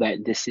 I know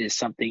that this is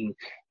something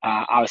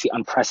obviously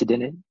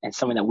unprecedented and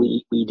something that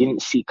we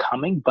didn't see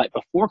coming. But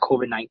before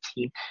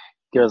COVID-19,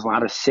 there's a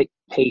lot of sick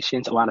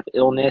patients, a lot of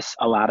illness,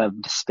 a lot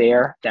of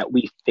despair that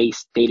we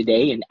face day to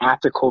day. And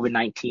after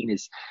COVID-19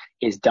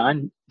 is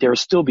done, there will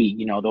still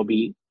be, there'll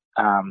be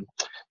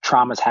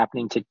traumas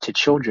happening to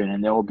children,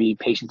 and there will be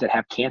patients that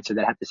have cancer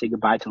that have to say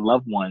goodbye to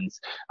loved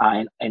ones,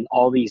 and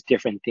all these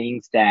different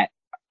things that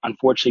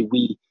unfortunately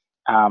we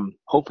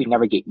hopefully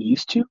never get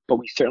used to, but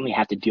we certainly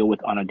have to deal with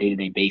on a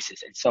day-to-day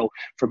basis. And so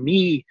for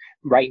me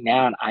right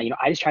now, I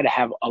just try to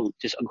have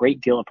just a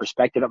great deal of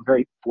perspective. I'm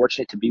very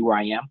fortunate to be where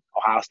I am.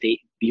 Ohio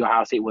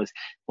State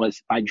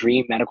was my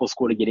dream medical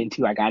school to get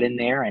into. I got in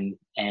there and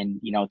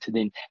to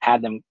then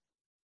have them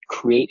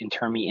create and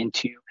turn me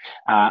into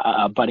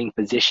a budding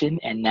physician,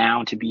 and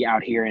now to be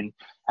out here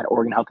at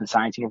Oregon Health and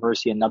Science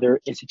University,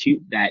 another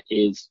institute that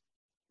is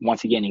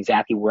once again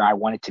exactly where I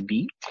want it to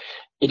be.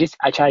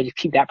 I try to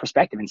keep that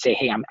perspective and say,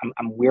 hey, I'm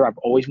where I've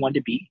always wanted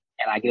to be,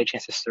 and I get a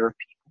chance to serve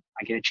people.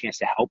 I get a chance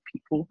to help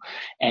people,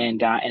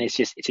 and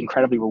it's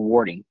incredibly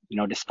rewarding,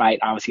 despite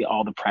obviously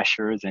all the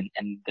pressures and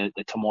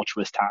the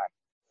tumultuous time.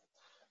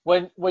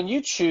 When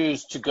you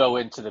choose to go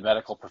into the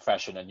medical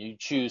profession and you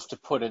choose to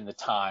put in the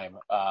time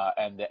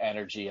and the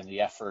energy and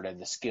the effort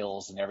and the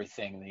skills and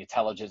everything and the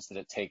intelligence that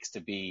it takes to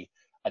be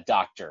a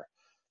doctor,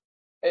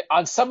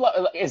 on some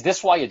level, is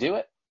this why you do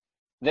it?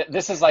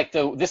 This is like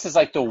the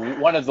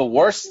one of the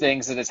worst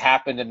things that has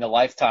happened in the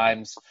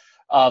lifetimes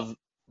of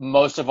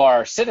most of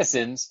our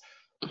citizens,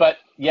 but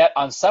yet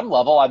on some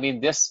level, I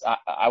mean,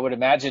 I would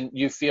imagine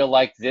you feel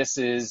like this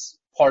is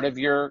part of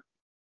your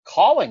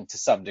calling to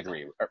some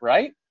degree,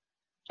 right?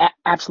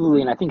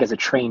 Absolutely. And I think as a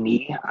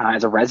trainee,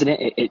 as a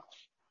resident, it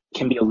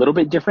can be a little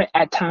bit different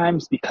at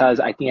times, because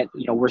I think,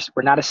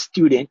 we're not a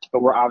student,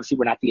 but we're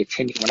not the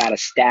attending, we're not a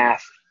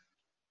staff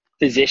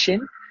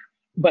physician.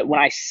 But when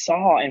I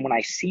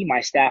see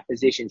my staff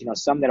physicians,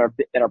 some that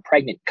are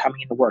pregnant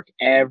coming into work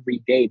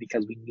every day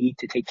because we need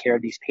to take care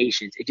of these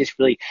patients,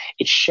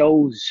 it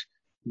shows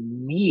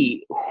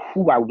me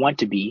who I want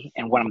to be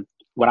and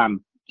what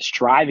I'm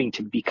striving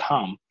to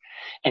become.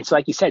 And so,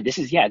 like you said,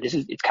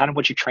 it's kind of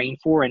what you train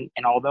for. And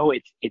although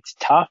it's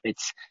tough,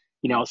 it's,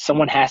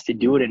 someone has to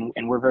do it.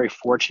 And we're very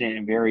fortunate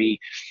and very,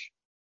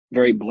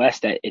 very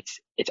blessed that it's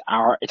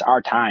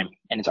our time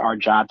and it's our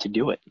job to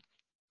do it.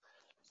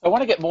 I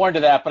want to get more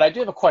into that, but I do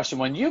have a question.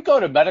 When you go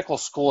to medical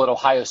school at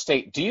Ohio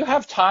State, do you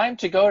have time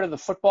to go to the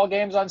football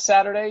games on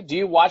Saturday? Do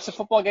you watch the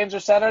football games on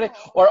Saturday,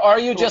 or are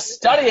you just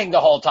studying the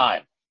whole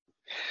time?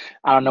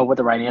 I don't know what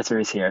the right answer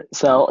is here.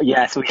 So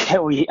yes,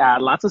 we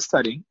lots of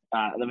studying.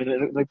 Let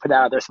me put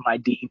out there some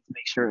IDs to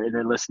make sure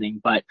they're listening.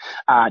 But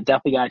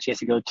definitely got a chance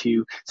to go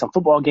to some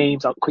football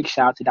games. A quick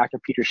shout out to Dr.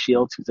 Peter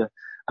Shields, who's a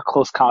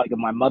close colleague of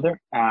my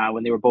mother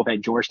when they were both at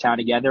Georgetown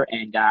together,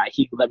 and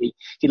he let me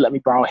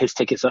borrow his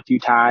tickets a few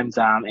times.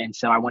 And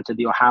so I went to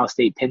the Ohio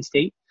State Penn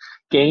State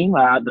game.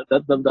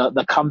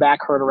 The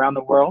comeback heard around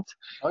the world.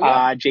 Oh,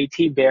 yeah.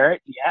 JT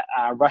Barrett,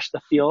 rushed the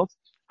field.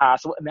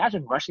 So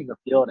imagine rushing the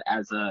field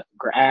as a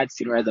grad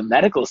student or as a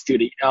medical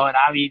student, and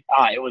I mean,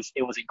 it was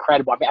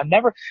incredible. I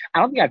mean, I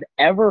don't think I've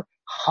ever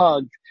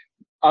hugged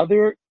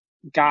other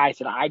guys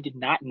that I did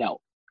not know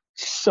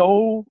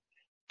so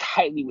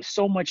tightly with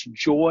so much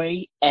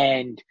joy,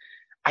 and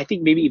I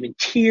think maybe even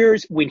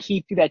tears when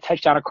he threw that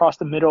touchdown across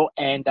the middle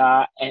and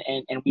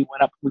we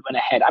went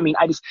ahead. I mean,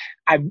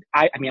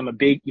 I'm a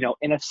big,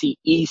 NFC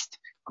East,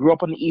 grew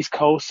up on the East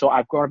Coast, so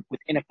I've grown up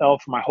with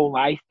NFL for my whole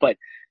life, but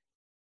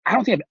I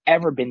don't think I've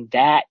ever been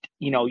that,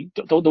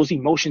 those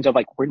emotions of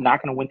like, we're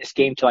not going to win this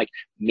game to like,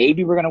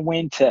 maybe we're going to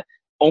win to,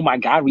 oh my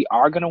God, we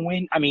are going to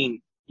win. I mean,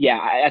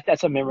 yeah,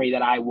 that's a memory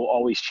that I will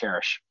always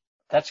cherish.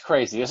 That's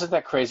crazy. Isn't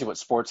that crazy what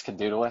sports can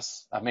do to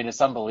us? I mean,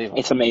 it's unbelievable.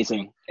 It's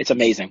amazing. It's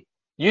amazing.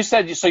 You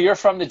said, so you're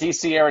from the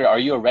DC area. Are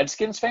you a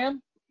Redskins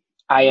fan?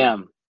 I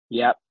am.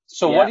 Yep.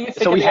 So what do you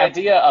think of the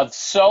idea of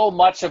so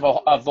much of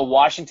the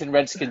Washington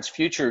Redskins'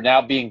 future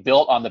now being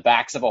built on the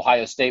backs of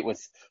Ohio State with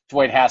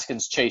Dwayne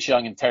Haskins, Chase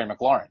Young, and Terry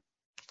McLaurin?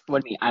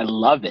 What do you mean? I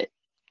love it.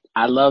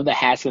 I love the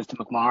Haskins to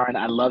McLaurin.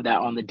 I love that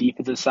on the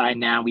defensive side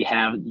now we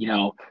have,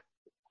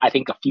 I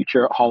think a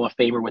future Hall of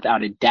Famer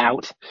without a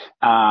doubt.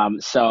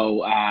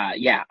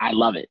 Yeah, I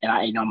love it.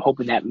 And I'm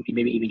hoping that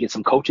maybe even get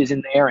some coaches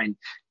in there, and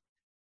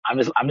I'm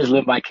just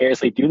living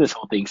vicariously through this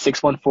whole thing.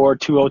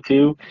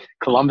 614-202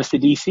 Columbus to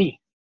DC.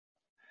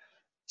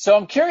 So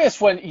I'm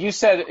curious, when you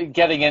said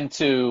getting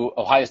into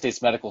Ohio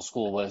State's medical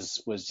school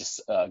was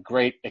just a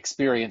great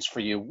experience for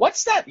you.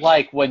 What's that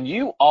like when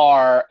you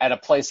are at a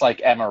place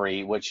like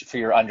Emory, which for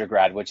your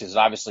undergrad, which is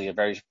obviously a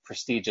very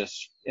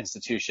prestigious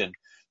institution,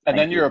 and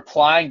then you're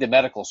applying to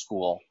medical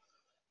school?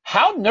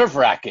 How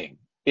nerve-wracking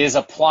is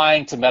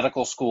applying to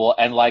medical school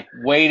and like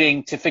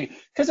waiting to figure?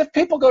 Because if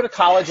people go to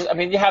college, I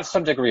mean, you have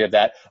some degree of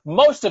that.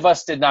 Most of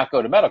us did not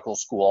go to medical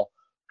school.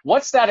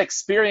 What's that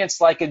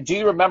experience like, and do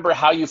you remember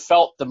how you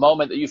felt the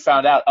moment that you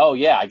found out, oh,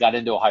 yeah, I got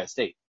into Ohio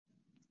State?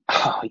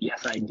 Oh,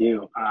 yes, I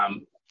do.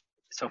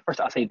 So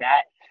first I'll say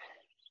that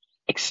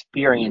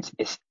experience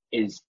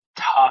is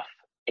tough.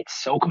 It's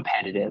so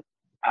competitive.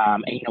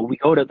 And, we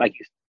go to, like,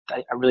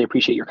 I really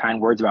appreciate your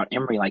kind words about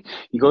Emory. Like,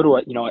 you go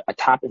to a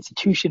top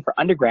institution for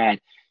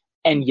undergrad,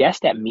 and yes,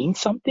 that means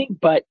something,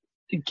 but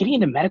getting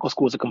into medical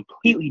school is a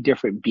completely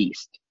different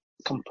beast.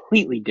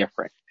 Completely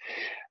different.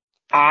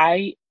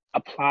 I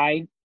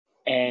applied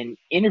and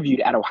interviewed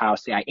at Ohio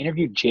State. I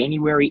interviewed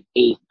January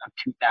 8th of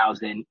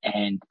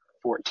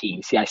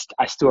 2014. See, I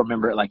still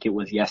remember it like it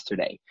was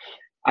yesterday.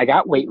 I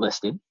got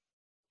waitlisted.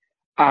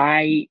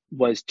 I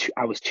was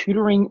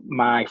tutoring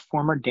my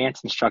former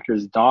dance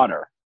instructor's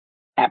daughter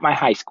at my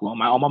high school,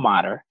 my alma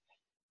mater.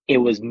 It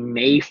was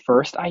May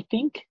 1st, I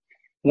think,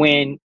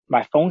 when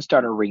my phone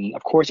started ringing.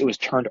 Of course, it was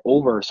turned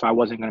over, so I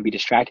wasn't going to be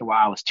distracted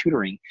while I was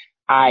tutoring.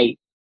 I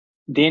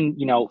then,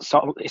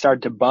 saw it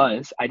started to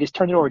buzz. I just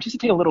turned it over just to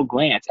take a little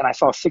glance, and I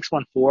saw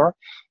 614,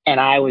 and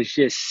I was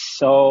just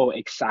so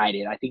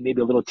excited. I think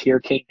maybe a little tear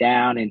came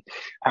down, and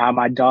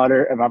my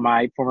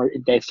former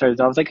dance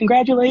instructor, I was like,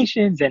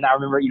 congratulations. And I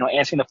remember,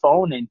 answering the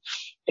phone, and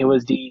it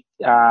was the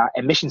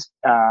admissions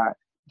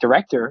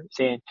director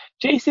saying,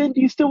 Jason,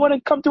 do you still want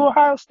to come to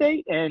Ohio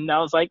State? And I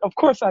was like, of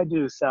course I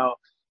do. So,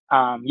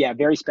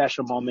 very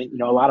special moment.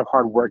 A lot of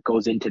hard work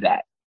goes into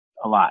that.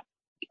 A lot.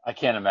 I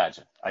can't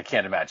imagine.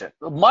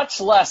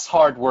 Much less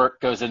hard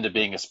work goes into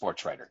being a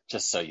sports writer,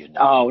 just so you know.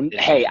 Oh,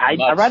 hey, I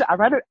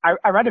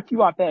read a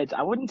few op-eds.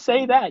 I wouldn't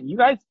say that. You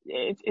guys,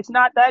 it's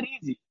not that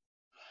easy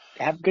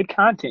to have good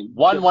content.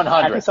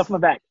 1/100th. On the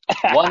back.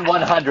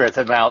 1/100th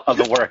amount of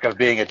the work of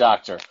being a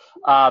doctor.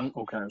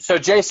 Okay. So,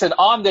 Jason,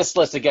 on this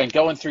list, again,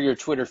 going through your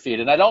Twitter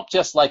feed, and I don't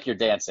just like your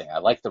dancing. I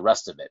like the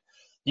rest of it.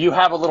 You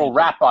have a little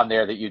rap on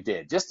there that you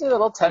did, just a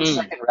little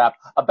 10-second rap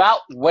about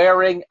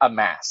wearing a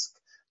mask.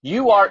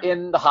 You are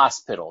in the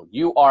hospital.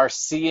 You are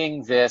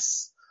seeing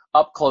this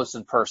up close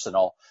and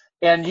personal,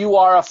 and you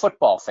are a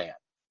football fan.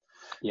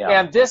 Yeah.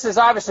 And this is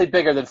obviously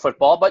bigger than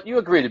football, but you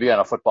agree to be on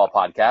a football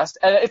podcast.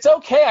 And it's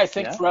okay, I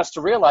think, for us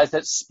to realize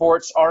that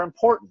sports are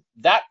important.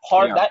 That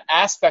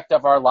aspect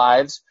of our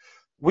lives,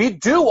 we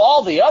do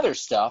all the other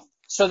stuff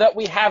so that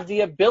we have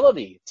the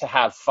ability to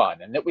have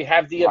fun and that we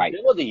have the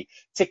ability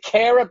to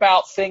care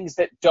about things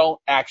that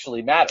don't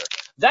actually matter.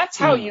 That's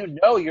how you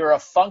know you're a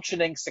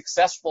functioning,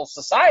 successful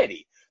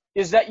society,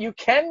 is that you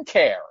can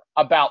care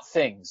about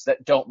things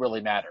that don't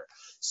really matter.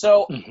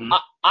 So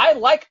I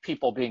like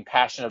people being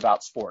passionate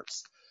about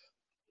sports.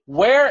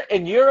 Where,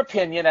 in your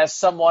opinion, as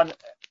someone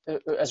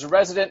as a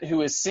resident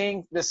who is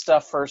seeing this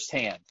stuff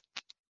firsthand,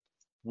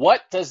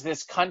 what does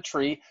this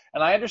country,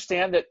 and I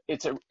understand that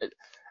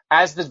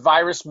as the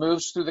virus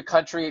moves through the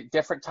country at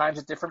different times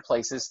at different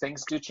places,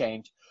 things do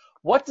change.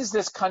 What does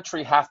this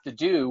country have to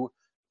do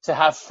to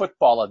have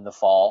football in the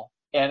fall?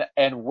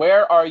 And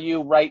where are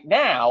you right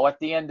now at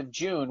the end of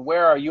June?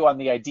 Where are you on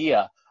the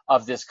idea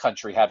of this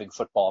country having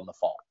football in the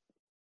fall?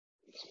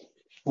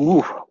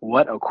 Ooh,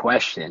 what a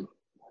question.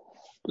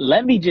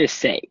 Let me just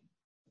say,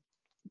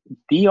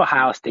 The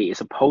Ohio State is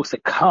supposed to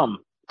come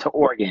to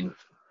Oregon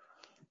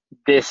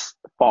this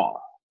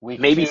fall.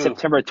 Maybe 2.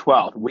 September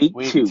 12th, week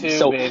 2.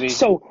 Baby.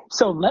 So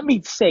let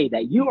me say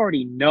that you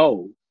already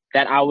know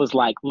that I was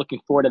like looking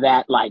forward to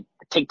that, like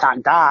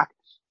TikTok doc,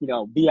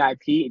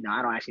 VIP. No,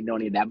 I don't actually know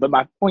any of that. But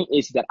my point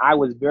is that I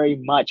was very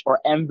much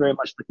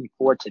looking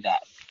forward to that.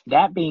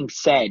 That being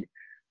said,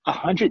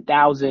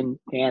 100,000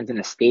 fans in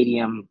a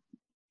stadium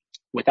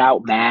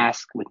without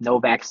mask, with no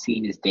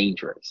vaccine is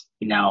dangerous.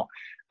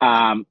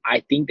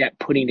 I think that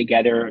putting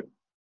together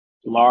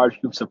large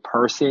groups of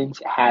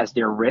persons has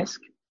their risk.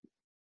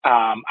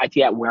 I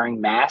think that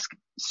wearing masks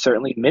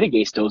certainly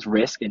mitigates those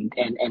risks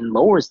and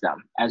lowers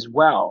them as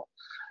well.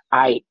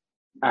 I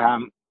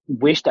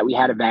wish that we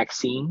had a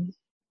vaccine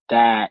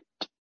that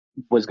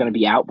was going to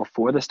be out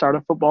before the start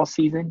of football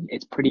season.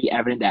 It's pretty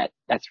evident that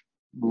that's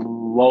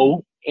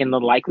low in the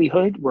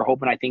likelihood. We're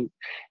hoping, I think,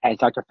 as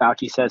Dr.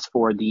 Fauci says,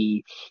 for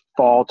the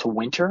fall to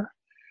winter.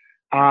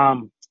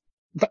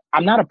 But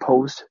I'm not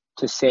opposed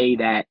to say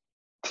that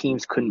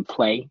teams couldn't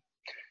play.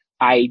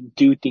 I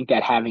do think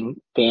that having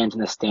fans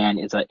in the stand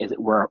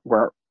we're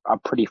a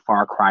pretty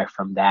far cry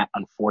from that,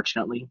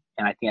 unfortunately.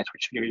 And I think that's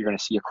what you're going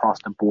to see across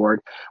the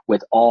board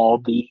with all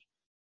the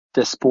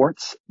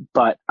sports.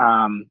 But,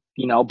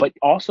 but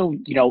also,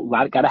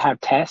 got to have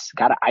tests,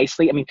 got to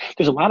isolate. I mean,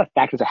 there's a lot of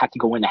factors that have to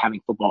go into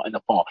having football in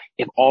the fall.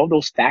 If all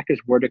those factors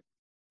were to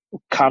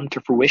come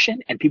to fruition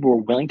and people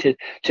were willing to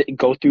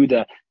go through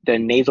the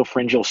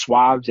nasopharyngeal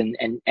swabs and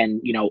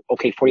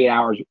 48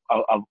 hours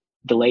of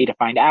delay to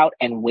find out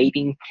and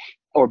waiting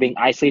or being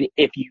isolated,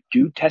 if you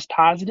do test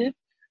positive,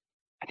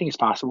 I think it's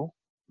possible.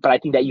 But I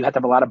think that you have to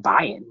have a lot of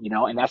buy-in,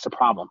 and that's the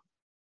problem.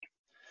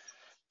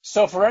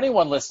 So for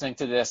anyone listening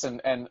to this,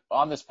 and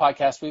on this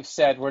podcast, we've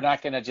said we're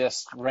not going to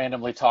just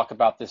randomly talk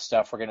about this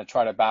stuff. We're going to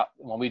try to,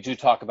 when we do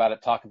talk about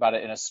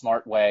it in a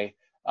smart way.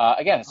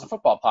 Again, it's a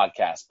football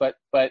podcast, but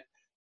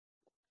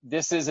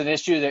this is an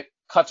issue that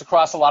cuts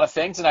across a lot of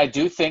things. And I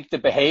do think the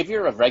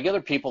behavior of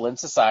regular people in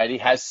society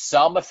has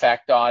some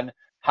effect on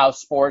how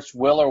sports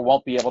will or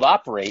won't be able to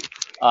operate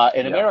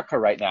in America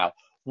right now.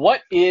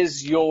 What would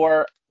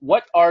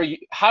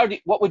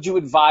you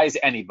advise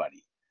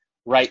anybody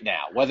right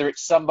now, whether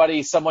it's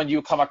someone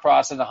you come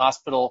across in the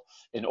hospital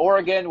in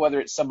Oregon, whether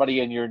it's somebody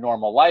in your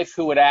normal life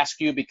who would ask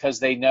you because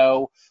they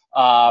know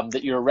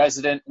that you're a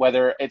resident,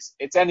 whether it's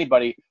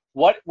anybody,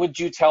 what would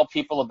you tell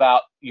people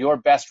about your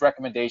best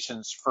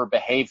recommendations for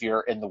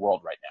behavior in the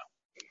world right now?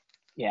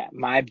 Yeah,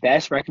 my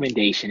best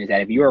recommendation is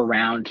that if you're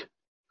around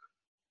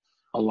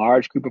a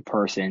large group of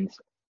persons,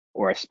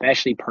 or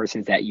especially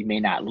persons that you may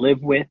not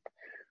live with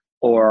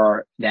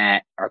or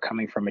that are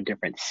coming from a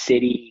different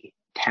city,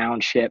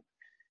 township,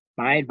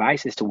 my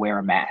advice is to wear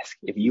a mask.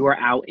 If you are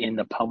out in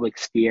the public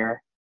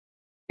sphere,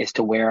 is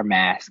to wear a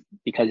mask,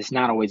 because it's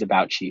not always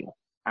about you.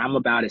 I'm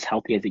about as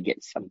healthy as it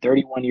gets. I'm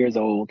 31 years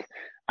old,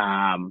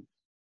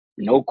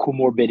 no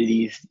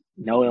comorbidities,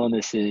 no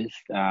illnesses,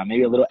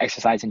 maybe a little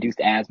exercise-induced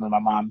asthma my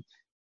mom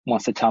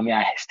wants to tell me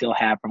I still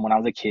have from when I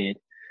was a kid.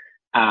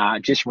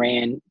 Just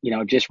ran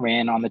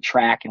on the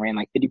track and ran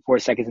like 54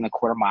 seconds in a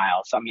quarter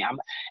mile. So,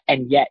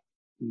 and yet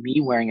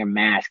me wearing a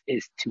mask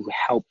is to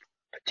help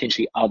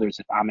potentially others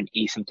if I'm an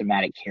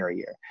asymptomatic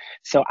carrier.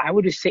 So I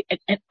would just say,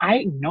 and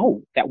I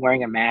know that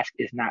wearing a mask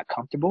is not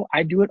comfortable.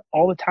 I do it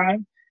all the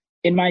time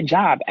in my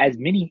job, as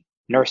many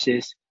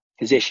nurses,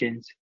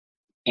 physicians,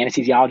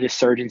 anesthesiologists,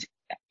 surgeons,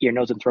 ear,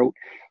 nose, and throat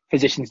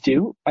physicians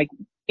do. Like,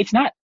 it's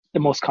not the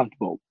most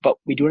comfortable, but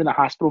we do it in the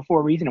hospital for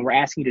a reason, and we're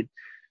asking you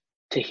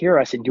to hear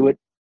us and do it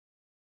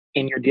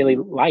in your daily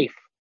life.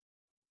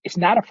 It's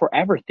not a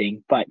forever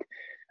thing, but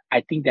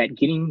I think that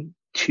getting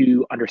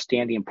to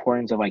understand the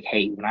importance of, like,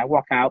 hey, when I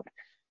walk out,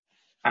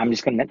 I'm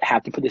just going to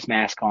have to put this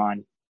mask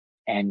on,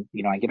 and,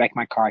 I get back in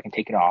my car, I can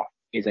take it off,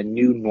 is a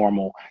new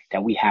normal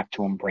that we have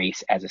to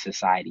embrace as a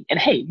society. And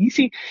hey, you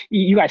see,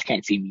 you guys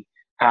can't see me,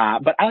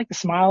 but I like to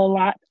smile a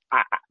lot.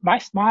 My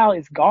smile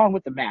is gone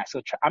with the mask.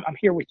 So I'm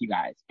here with you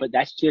guys, but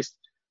that's just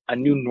a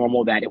new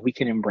normal that if we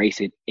can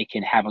embrace it, it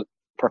can have a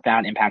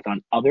profound impact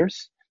on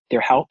others,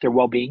 their health, their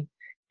well-being,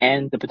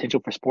 and the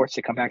potential for sports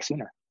to come back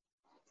sooner.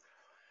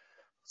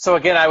 So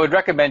again, I would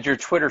recommend your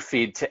Twitter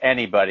feed to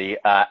anybody,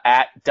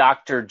 at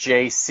Dr.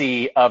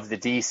 JC of the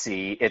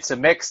DC. It's a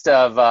mix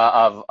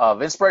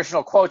of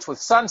inspirational quotes with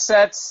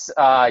sunsets,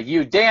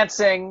 you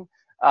dancing,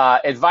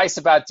 advice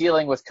about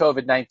dealing with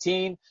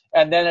COVID-19,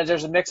 and then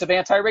there's a mix of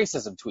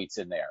anti-racism tweets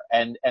in there.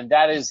 And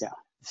that is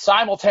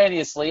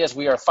simultaneously, as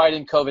we are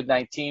fighting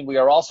COVID-19, we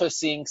are also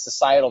seeing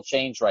societal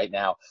change right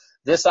now.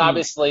 This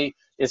obviously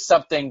is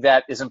something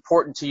that is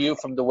important to you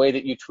from the way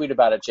that you tweet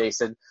about it,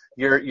 Jason.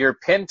 Your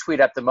pinned tweet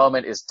at the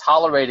moment is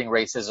tolerating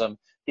racism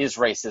is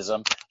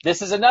racism.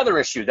 This is another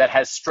issue that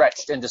has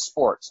stretched into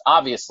sports.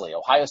 Obviously,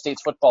 Ohio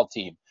State's football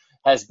team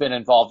has been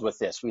involved with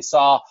this. We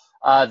saw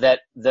that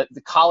the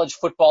college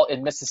football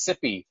in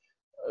Mississippi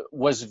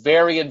was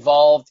very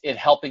involved in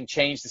helping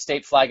change the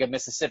state flag of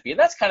Mississippi. And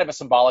that's kind of a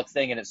symbolic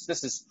thing. And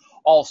this is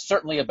all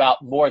certainly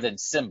about more than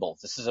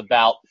symbols. This is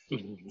about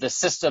the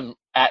system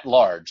at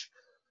large.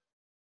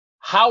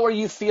 How are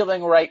you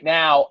feeling right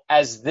now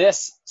as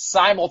this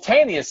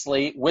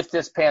simultaneously with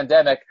this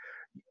pandemic,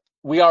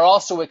 we are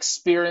also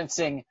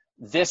experiencing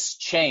this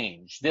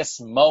change, this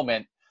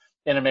moment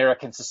in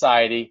American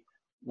society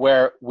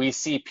where we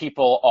see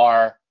people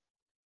are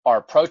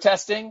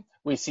protesting.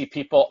 We see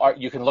people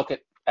you can look at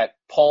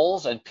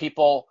polls, and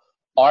people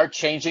are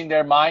changing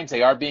their minds.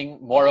 They are being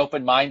more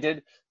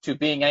open-minded to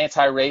being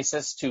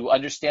anti-racist, to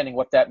understanding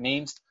what that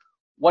means.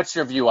 What's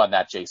your view on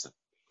that, Jason?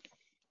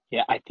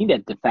 Yeah, I think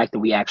that the fact that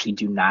we actually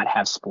do not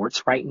have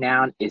sports right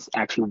now is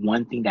actually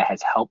one thing that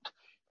has helped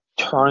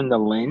turn the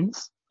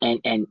lens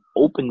and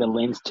open the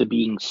lens to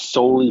being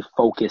solely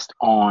focused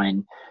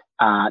on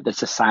the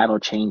societal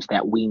change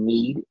that we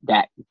need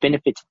that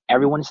benefits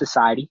everyone in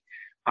society.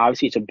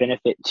 Obviously, it's a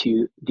benefit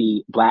to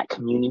the Black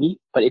community,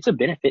 but it's a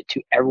benefit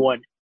to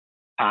everyone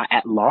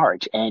at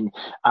large, and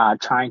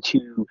trying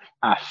to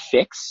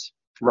fix,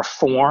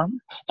 reform,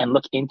 and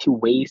look into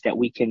ways that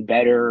we can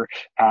better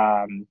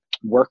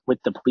work with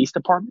the police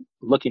department,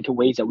 look into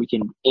ways that we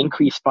can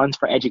increase funds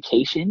for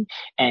education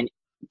and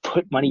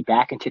put money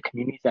back into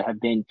communities that have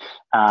been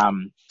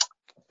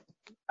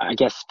I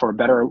guess for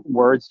better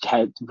words,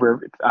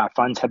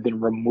 funds have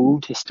been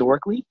removed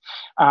historically,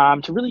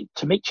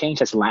 to make change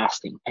that's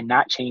lasting and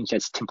not change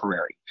that's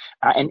temporary.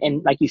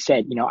 And like you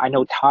said, I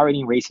know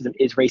tolerating racism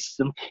is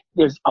racism.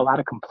 There's a lot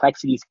of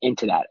complexities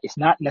into that. It's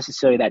not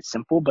necessarily that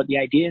simple, but the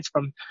idea is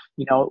from,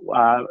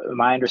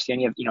 my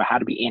understanding of, how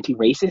to be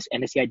anti-racist.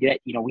 And it's the idea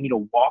that, we need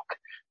to walk,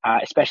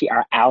 especially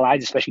our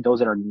allies, especially those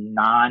that are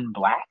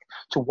non-Black,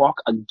 to walk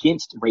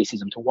against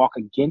racism, to walk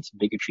against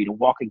bigotry, to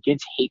walk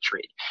against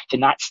hatred, to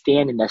not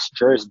stand in this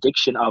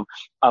jurisdiction of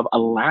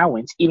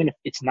allowance, even if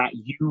it's not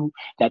you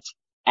that's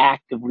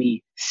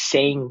actively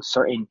saying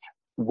certain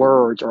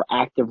words or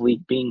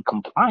actively being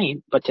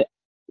compliant, but to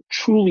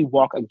truly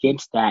walk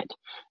against that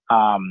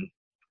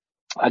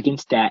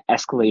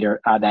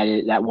escalator,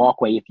 that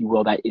walkway, if you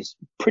will, that is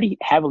pretty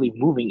heavily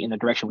moving in the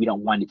direction we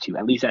don't want it to.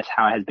 At least that's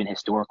how it has been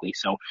historically.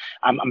 So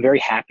I'm very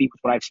happy with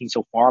what I've seen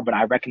so far, but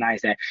I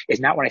recognize that it's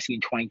not what I see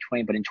in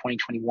 2020, but in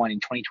 2021, in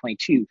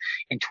 2022,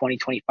 in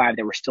 2025,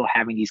 that we're still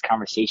having these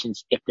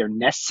conversations if they're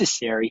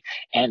necessary,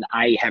 and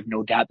I have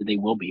no doubt that they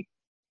will be.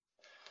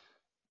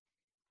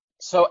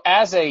 So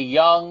as a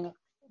young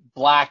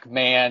Black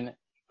man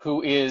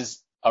who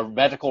is a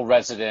medical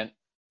resident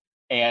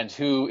and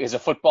who is a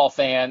football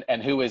fan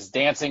and who is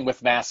dancing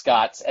with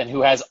mascots and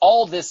who has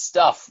all this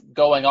stuff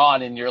going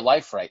on in your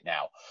life right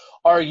now,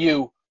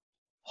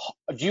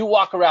 do you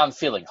walk around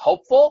feeling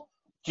hopeful?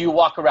 Do you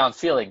walk around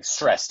feeling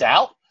stressed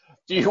out?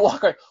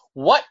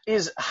 What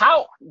is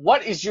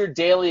your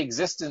daily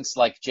existence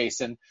like,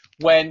 Jason,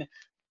 when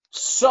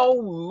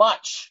so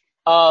much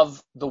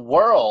of the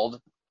world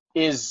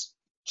is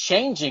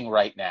changing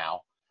right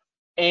now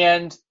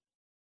and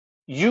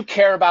you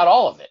care about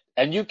all of it,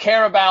 and you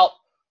care about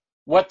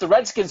what the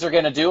Redskins are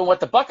going to do and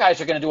what the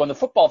Buckeyes are going to do on the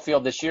football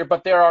field this year,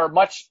 but there are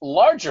much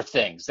larger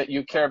things that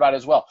you care about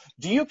as well.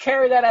 Do you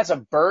carry that as a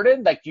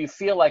burden? Like, do you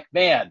feel like,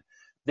 man,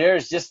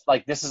 there's just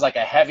like, this is like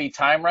a heavy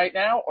time right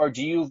now? Or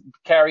do you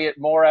carry it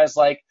more as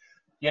like,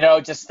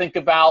 just think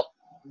about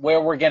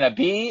where we're going to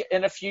be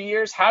in a few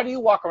years? How do you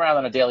walk around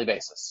on a daily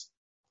basis?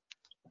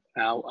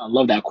 I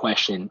love that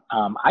question.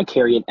 I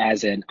carry it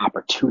as an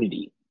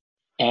opportunity.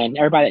 And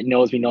everybody that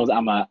knows me knows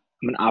I'm an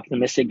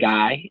optimistic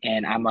guy,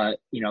 and I'm a,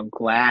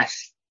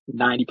 glass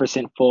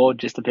 90% full,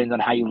 just depends on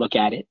how you look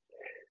at it.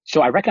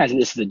 So I recognize that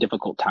this is a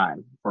difficult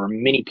time for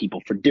many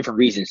people for different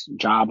reasons: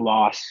 job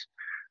loss,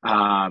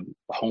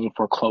 home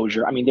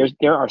foreclosure. I mean,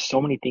 there are so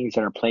many things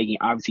that are plaguing,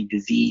 obviously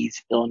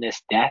disease,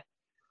 illness, death.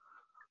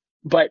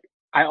 But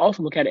I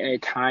also look at it at a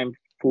time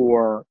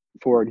for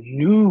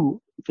new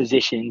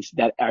physicians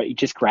that are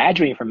just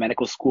graduating from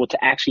medical school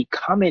to actually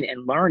come in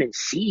and learn and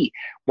see,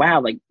 wow,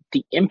 like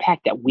the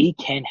impact that we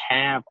can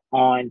have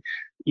on,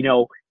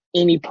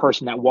 any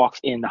person that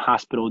walks in the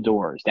hospital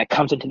doors, that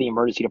comes into the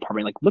emergency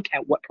department. Like, look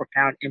at what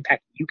profound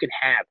impact you can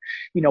have.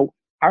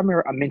 I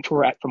remember a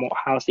mentor from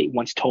Ohio State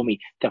once told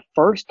me the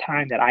first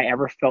time that I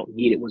ever felt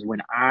needed was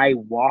when I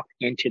walked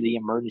into the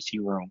emergency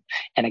room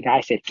and a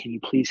guy said, "Can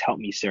you please help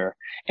me, sir?"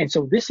 And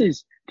so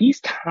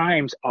these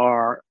times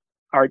are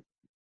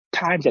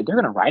times that they're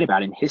going to write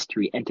about in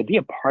history, and to be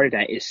a part of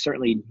that is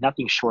certainly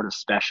nothing short of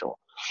special.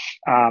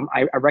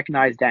 I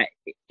recognize that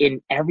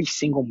in every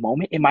single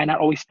moment, it might not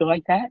always feel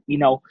like that.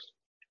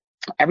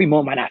 Every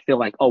moment might not feel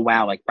like, oh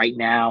wow, like right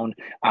now,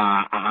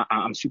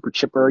 I'm super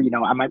chipper.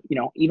 I might,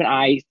 even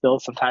I feel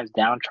sometimes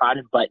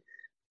downtrodden, but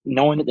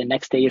knowing that the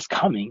next day is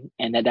coming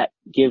and that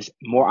gives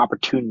more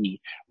opportunity,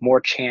 more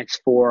chance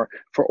for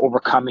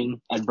overcoming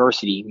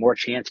adversity, more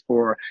chance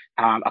for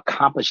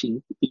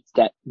accomplishing feats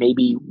that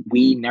maybe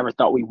we never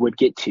thought we would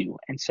get to.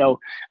 And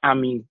so, I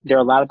mean, there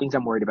are a lot of things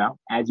I'm worried about,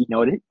 as you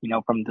noted,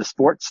 from the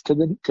sports to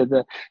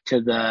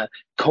the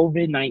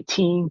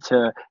COVID-19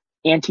 to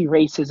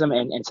anti-racism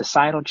and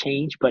societal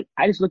change. But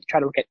I just try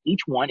to look at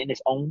each one in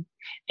its own,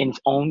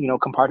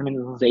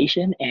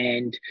 compartmentalization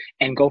and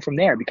go from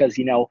there, because,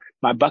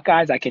 my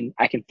Buckeyes, I can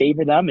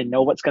favor them and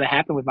know what's going to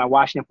happen with my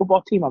Washington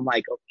football team. I'm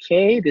like,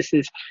 okay, this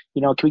is,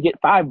 can we get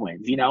 5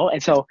 wins,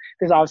 And so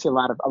there's obviously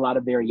a lot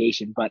of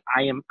variation, but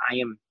I am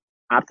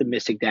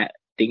optimistic that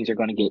things are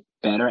going to get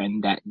better,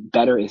 and that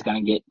better is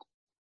going to get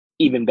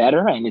even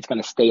better, and it's going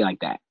to stay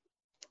like that.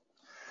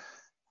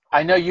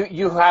 I know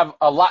you have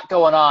a lot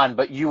going on,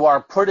 but you are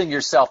putting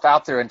yourself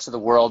out there into the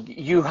world. Do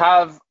you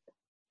have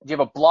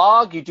a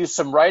blog? You do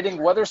some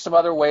writing. What are some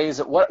other ways?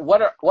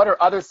 What are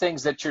other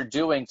things that you're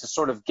doing to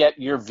sort of get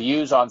your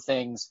views on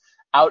things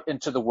out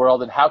into the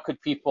world? And how could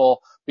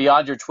people,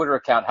 beyond your Twitter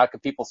account, how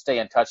could people stay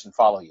in touch and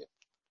follow you?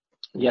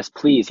 Yes,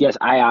 please. Yes,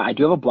 I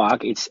do have a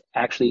blog. It's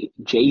actually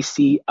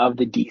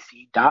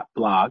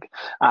jcofthedc.blog.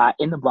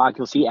 In the blog,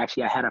 you'll see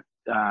actually I had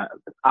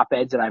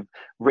op-eds that I've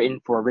written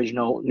for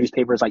original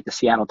newspapers like the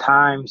Seattle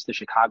Times, the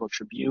Chicago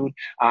Tribune.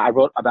 I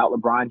wrote about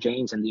LeBron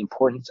James and the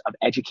importance of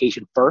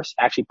education first,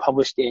 actually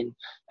published in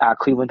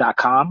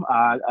Cleveland.com.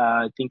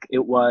 I think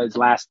it was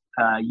last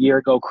year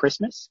ago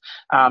Christmas.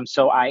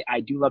 So I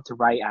do love to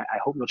write. I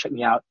hope you'll check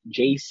me out,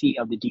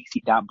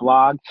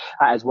 jcofthedc.blog,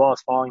 as well as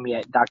following me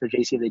at Dr.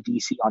 JC of the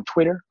DC on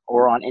Twitter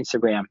or on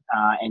Instagram.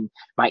 And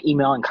my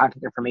email and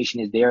contact information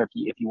is there if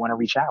you want to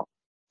reach out.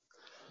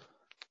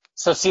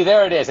 So see,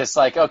 there it is. It's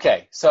like,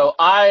 okay, so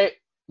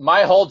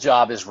my whole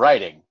job is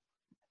writing,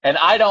 and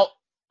I don't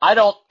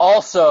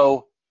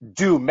also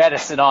do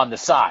medicine on the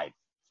side,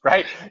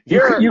 right?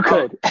 You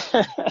could.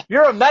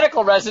 You're a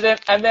medical resident,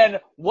 and then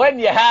when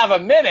you have a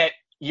minute,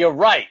 you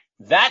write.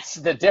 That's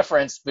the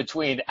difference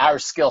between our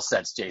skill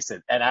sets,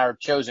 Jason, and our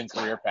chosen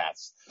career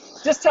paths.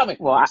 Just tell me.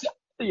 Well,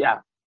 yeah.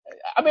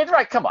 I mean,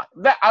 right, come on.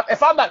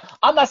 If I'm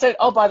not saying,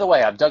 oh, by the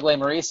way, I'm Doug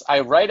Lesmerises. I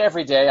write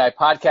every day, I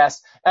podcast,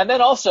 and then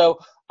also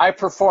I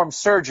perform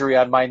surgery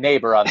on my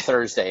neighbor on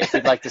Thursday, if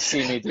you'd like to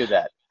see me do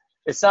that.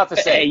 It's not the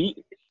same.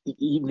 Hey,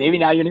 maybe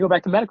now you're going to go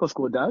back to medical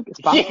school, Doug. It's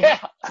possible. Yeah.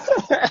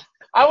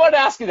 I want to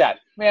ask you that.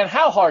 Man,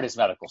 how hard is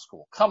medical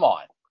school? Come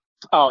on.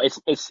 Oh,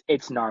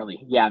 it's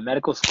gnarly. Yeah,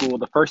 medical school,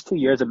 the first 2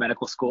 years of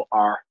medical school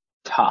are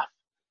tough.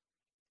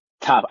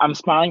 Tough. I'm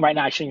smiling right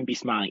now. I shouldn't even be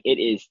smiling. It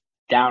is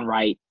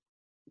downright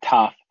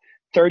tough.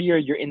 Third year,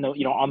 you're in the,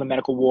 on the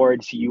medical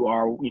wards. You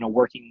are,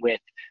 working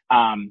with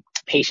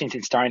patients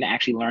and starting to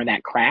actually learn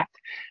that craft.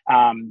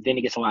 Then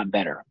it gets a lot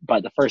better.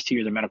 But the first 2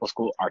 years of medical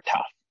school are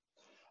tough.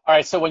 All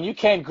right. So when you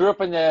grew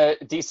up in the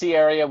DC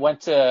area,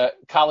 went to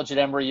college at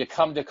Emory, you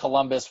come to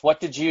Columbus.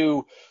 What do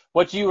you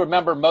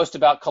remember most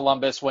about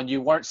Columbus when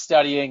you weren't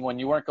studying, when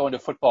you weren't going to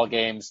football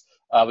games?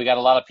 We got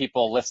a lot of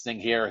people listening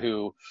here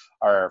who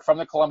are from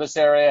the Columbus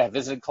area, have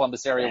visited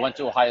Columbus area, went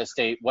to Ohio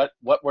State. What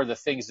were the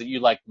things that you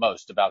liked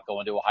most about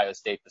going to Ohio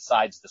State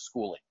besides the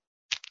schooling?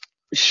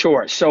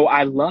 Sure. So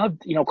I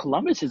loved,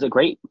 Columbus is a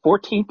great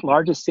 14th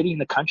largest city in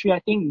the country. I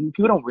think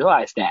people don't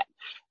realize that.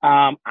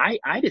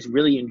 I just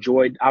really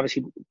enjoyed,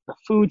 obviously, the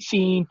food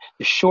scene.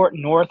 The short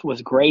north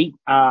was great.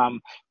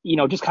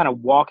 Just kind of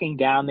walking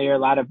down there, a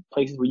lot of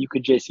places where you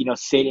could just,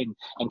 sit and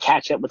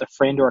catch up with a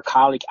friend or a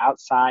colleague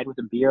outside with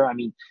a beer. I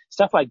mean,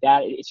 stuff like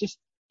that. It's just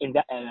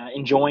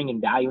enjoying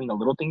and valuing the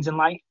little things in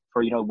life.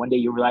 For, one day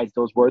you realize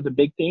those were the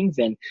big things.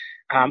 And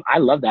I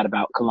love that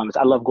about Columbus.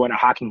 I love going to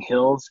Hocking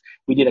Hills.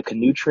 We did a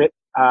canoe trip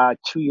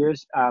 2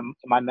 years,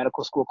 my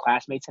medical school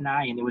classmates and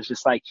I, and it was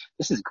just like,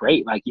 this is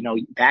great. Like,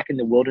 back in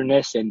the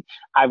wilderness. And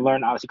I've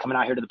learned, obviously, coming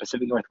out here to the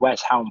Pacific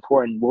Northwest, how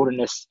important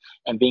wilderness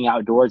and being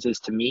outdoors is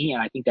to me.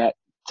 And I think that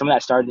some of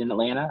that started in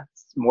Atlanta.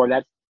 More of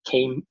that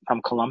came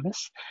from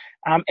Columbus.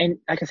 And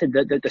like I said,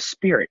 the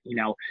spirit,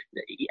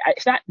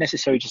 it's not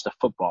necessarily just a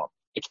football.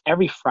 It's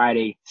every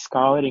Friday,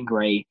 scarlet and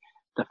gray.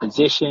 The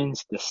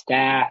physicians, the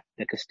staff,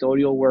 the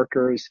custodial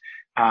workers,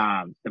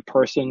 the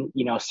person,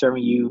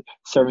 serving you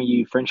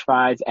French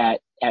fries at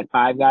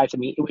Five Guys. I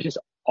mean, it was just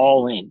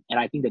all in. And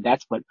I think that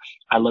that's what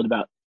I loved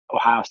about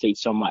Ohio State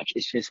so much.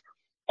 It's just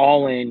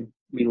all in.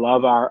 We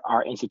love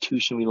our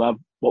institution. We love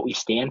what we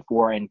stand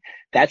for. And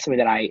that's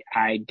something that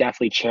I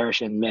definitely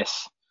cherish and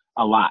miss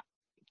a lot.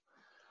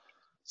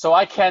 So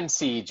I can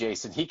see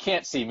Jason. He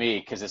can't see me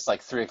because it's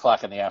like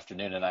 3:00 in the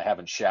afternoon and I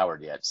haven't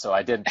showered yet. So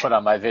I didn't put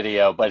on my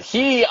video, but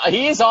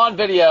he's on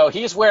video.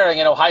 He's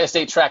wearing an Ohio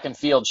State track and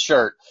field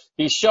shirt.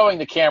 He's showing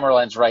the camera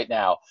lens right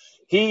now.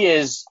 He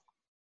is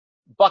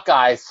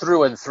Buckeye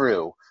through and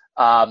through.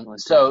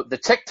 So the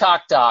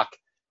TikTok doc,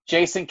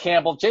 Jason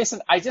Campbell. Jason,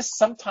 I just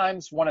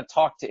sometimes want to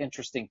talk to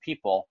interesting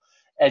people,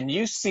 and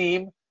you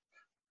seem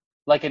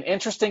like an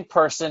interesting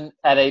person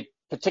at a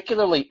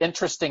particularly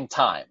interesting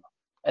time.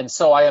 And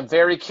so I am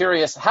very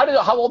curious.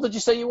 How old did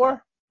you say you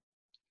were?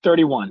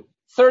 31.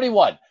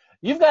 31.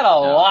 You've got a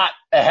lot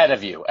ahead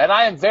of you. And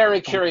I am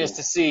very curious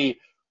to see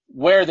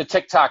where the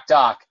TikTok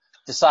doc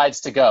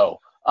decides to go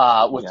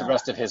with the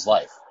rest of his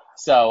life.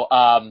 So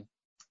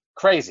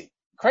crazy,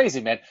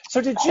 man.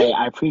 So did you? Hey,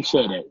 I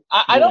appreciate it.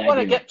 I don't want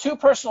to get too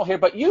personal here,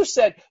 but you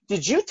said,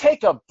 did you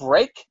take a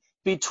break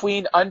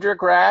between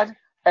undergrad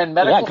and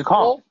medical school?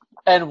 Call.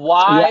 And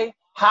why? Yeah.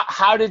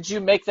 How did you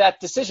make that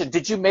decision?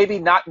 Did you maybe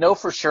not know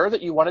for sure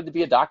that you wanted to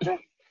be a doctor?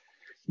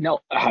 No,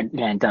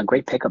 man, Doug,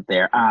 great pickup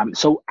there.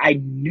 So I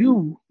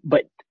knew,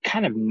 but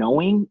kind of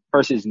knowing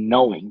versus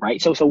knowing, right?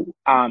 So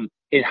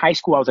in high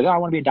school, I was like, I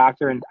want to be a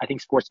doctor, and I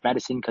think sports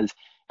medicine, because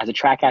as a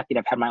track athlete,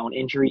 I've had my own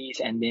injuries,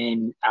 and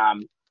then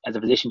as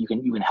a physician, you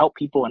can help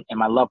people, and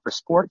my love for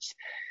sports.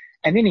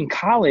 And then in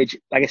college,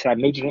 like I said, I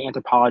majored in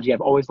anthropology. I've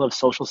always loved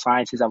social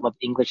sciences. I've loved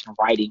English and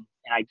writing.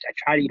 And I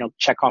try to,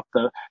 check off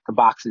the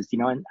boxes,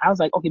 and I was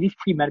like, okay, these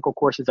pre-medical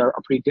courses are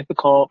pretty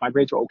difficult. My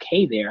grades are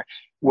okay there,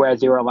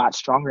 whereas they were a lot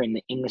stronger in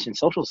the English and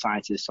social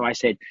sciences. So I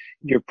said,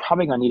 you're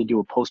probably going to need to do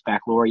a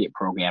post-baccalaureate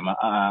program,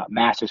 a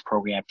master's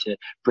program, to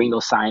bring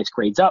those science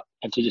grades up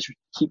and to just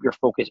keep your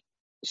focus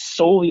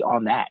solely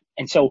on that.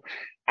 And so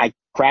I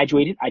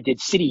graduated. I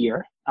did City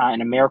Year,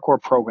 an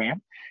AmeriCorps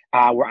program,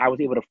 where I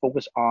was able to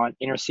focus on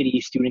inner city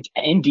students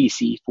in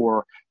DC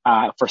for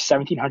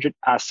 1,700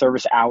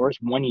 service hours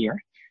 1 year.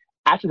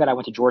 After that, I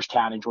went to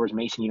Georgetown and George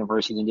Mason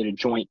University and did a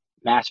joint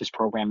master's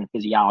program in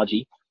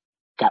physiology.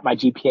 Got my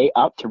GPA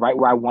up to right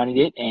where I wanted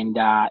it, and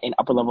in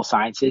upper level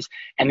sciences,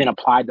 and then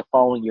applied the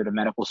following year to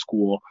medical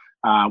school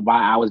while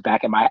I was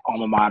back at my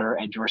alma mater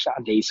at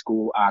Georgetown Day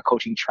School,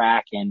 coaching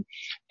track and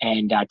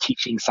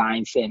teaching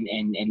science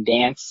and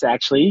dance,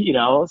 actually,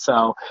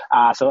 So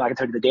I can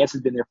tell you the dance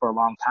has been there for a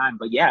long time.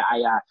 But yeah,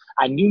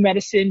 I knew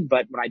medicine,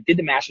 but when I did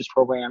the master's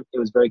program, it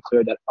was very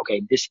clear that,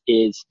 okay, this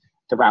is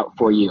the route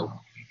for you.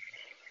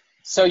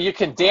 So you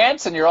can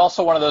dance, and you're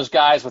also one of those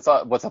guys with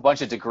a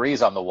bunch of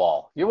degrees on the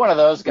wall. You're one of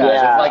those guys.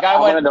 Yeah, like I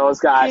I'm went one of those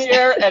guys.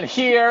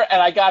 here,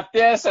 and I got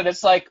this, and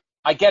it's like,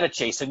 I get it,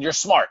 Jason. You're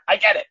smart. I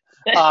get it.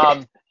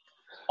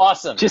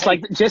 Awesome. Just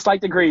like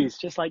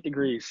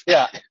degrees.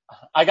 Yeah.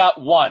 I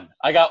got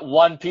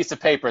one piece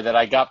of paper that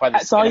I got by the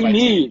That's all you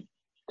need.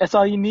 That's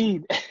all you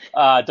need.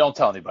 Don't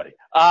tell anybody.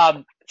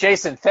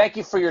 Jason, thank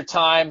you for your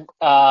time.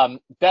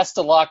 Best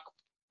of luck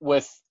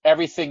with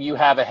everything you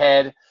have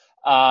ahead.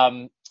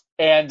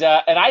 And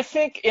I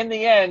think in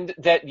the end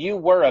that you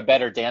were a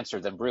better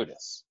dancer than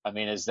Brutus. I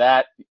mean, is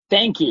that?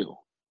 Thank you.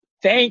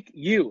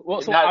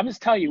 Well, so I'm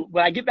just telling you,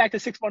 when I get back to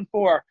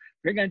 614,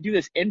 we're going to do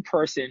this in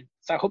person.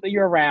 So I hope that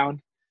you're around,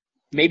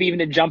 maybe even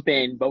to jump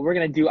in, but we're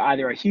going to do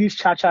either a huge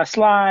cha-cha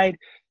slide.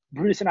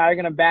 Brutus and I are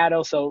going to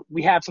battle. So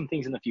we have some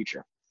things in the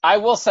future. I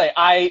will say,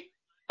 I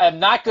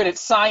am not good at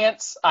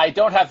science. I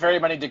don't have very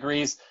many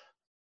degrees.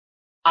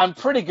 I'm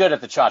pretty good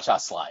at the cha-cha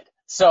slide.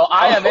 So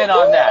I am in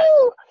on that.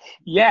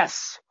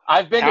 Yes.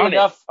 I've been to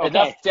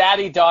enough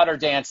daddy-daughter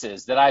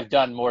dances that I've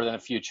done more than a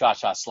few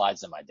cha-cha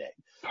slides in my day.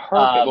 Perfect.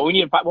 Well,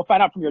 we'll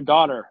find out from your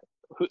daughter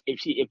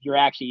if you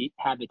actually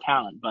have the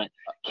talent, but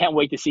can't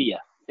wait to see you.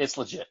 It's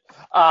legit.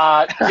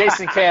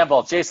 Jason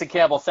Campbell,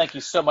 thank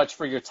you so much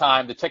for your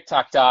time. The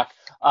TikTok doc,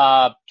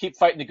 keep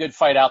fighting the good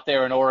fight out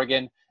there in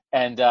Oregon,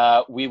 and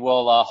we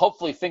will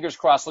hopefully, fingers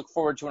crossed, look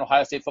forward to an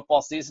Ohio State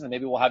football season, and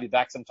maybe we'll have you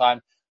back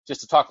sometime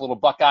just to talk a little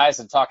Buckeyes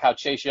and talk how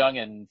Chase Young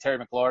and Terry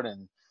McLaurin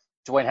and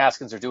Dwayne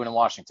Haskins are doing in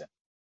Washington.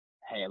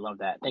 Hey, I love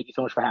that. Thank you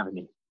so much for having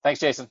me. Thanks,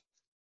 Jason.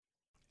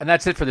 And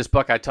that's it for this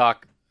Buckeye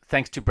Talk.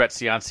 Thanks to Brett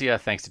Ciancia.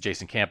 Thanks to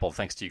Jason Campbell.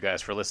 Thanks to you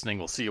guys for listening.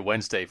 We'll see you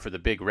Wednesday for the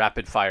big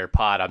rapid fire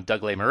pod. I'm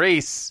Doug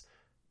Lesmerises.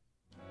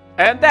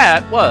 And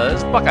that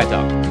was Buckeye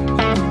Talk.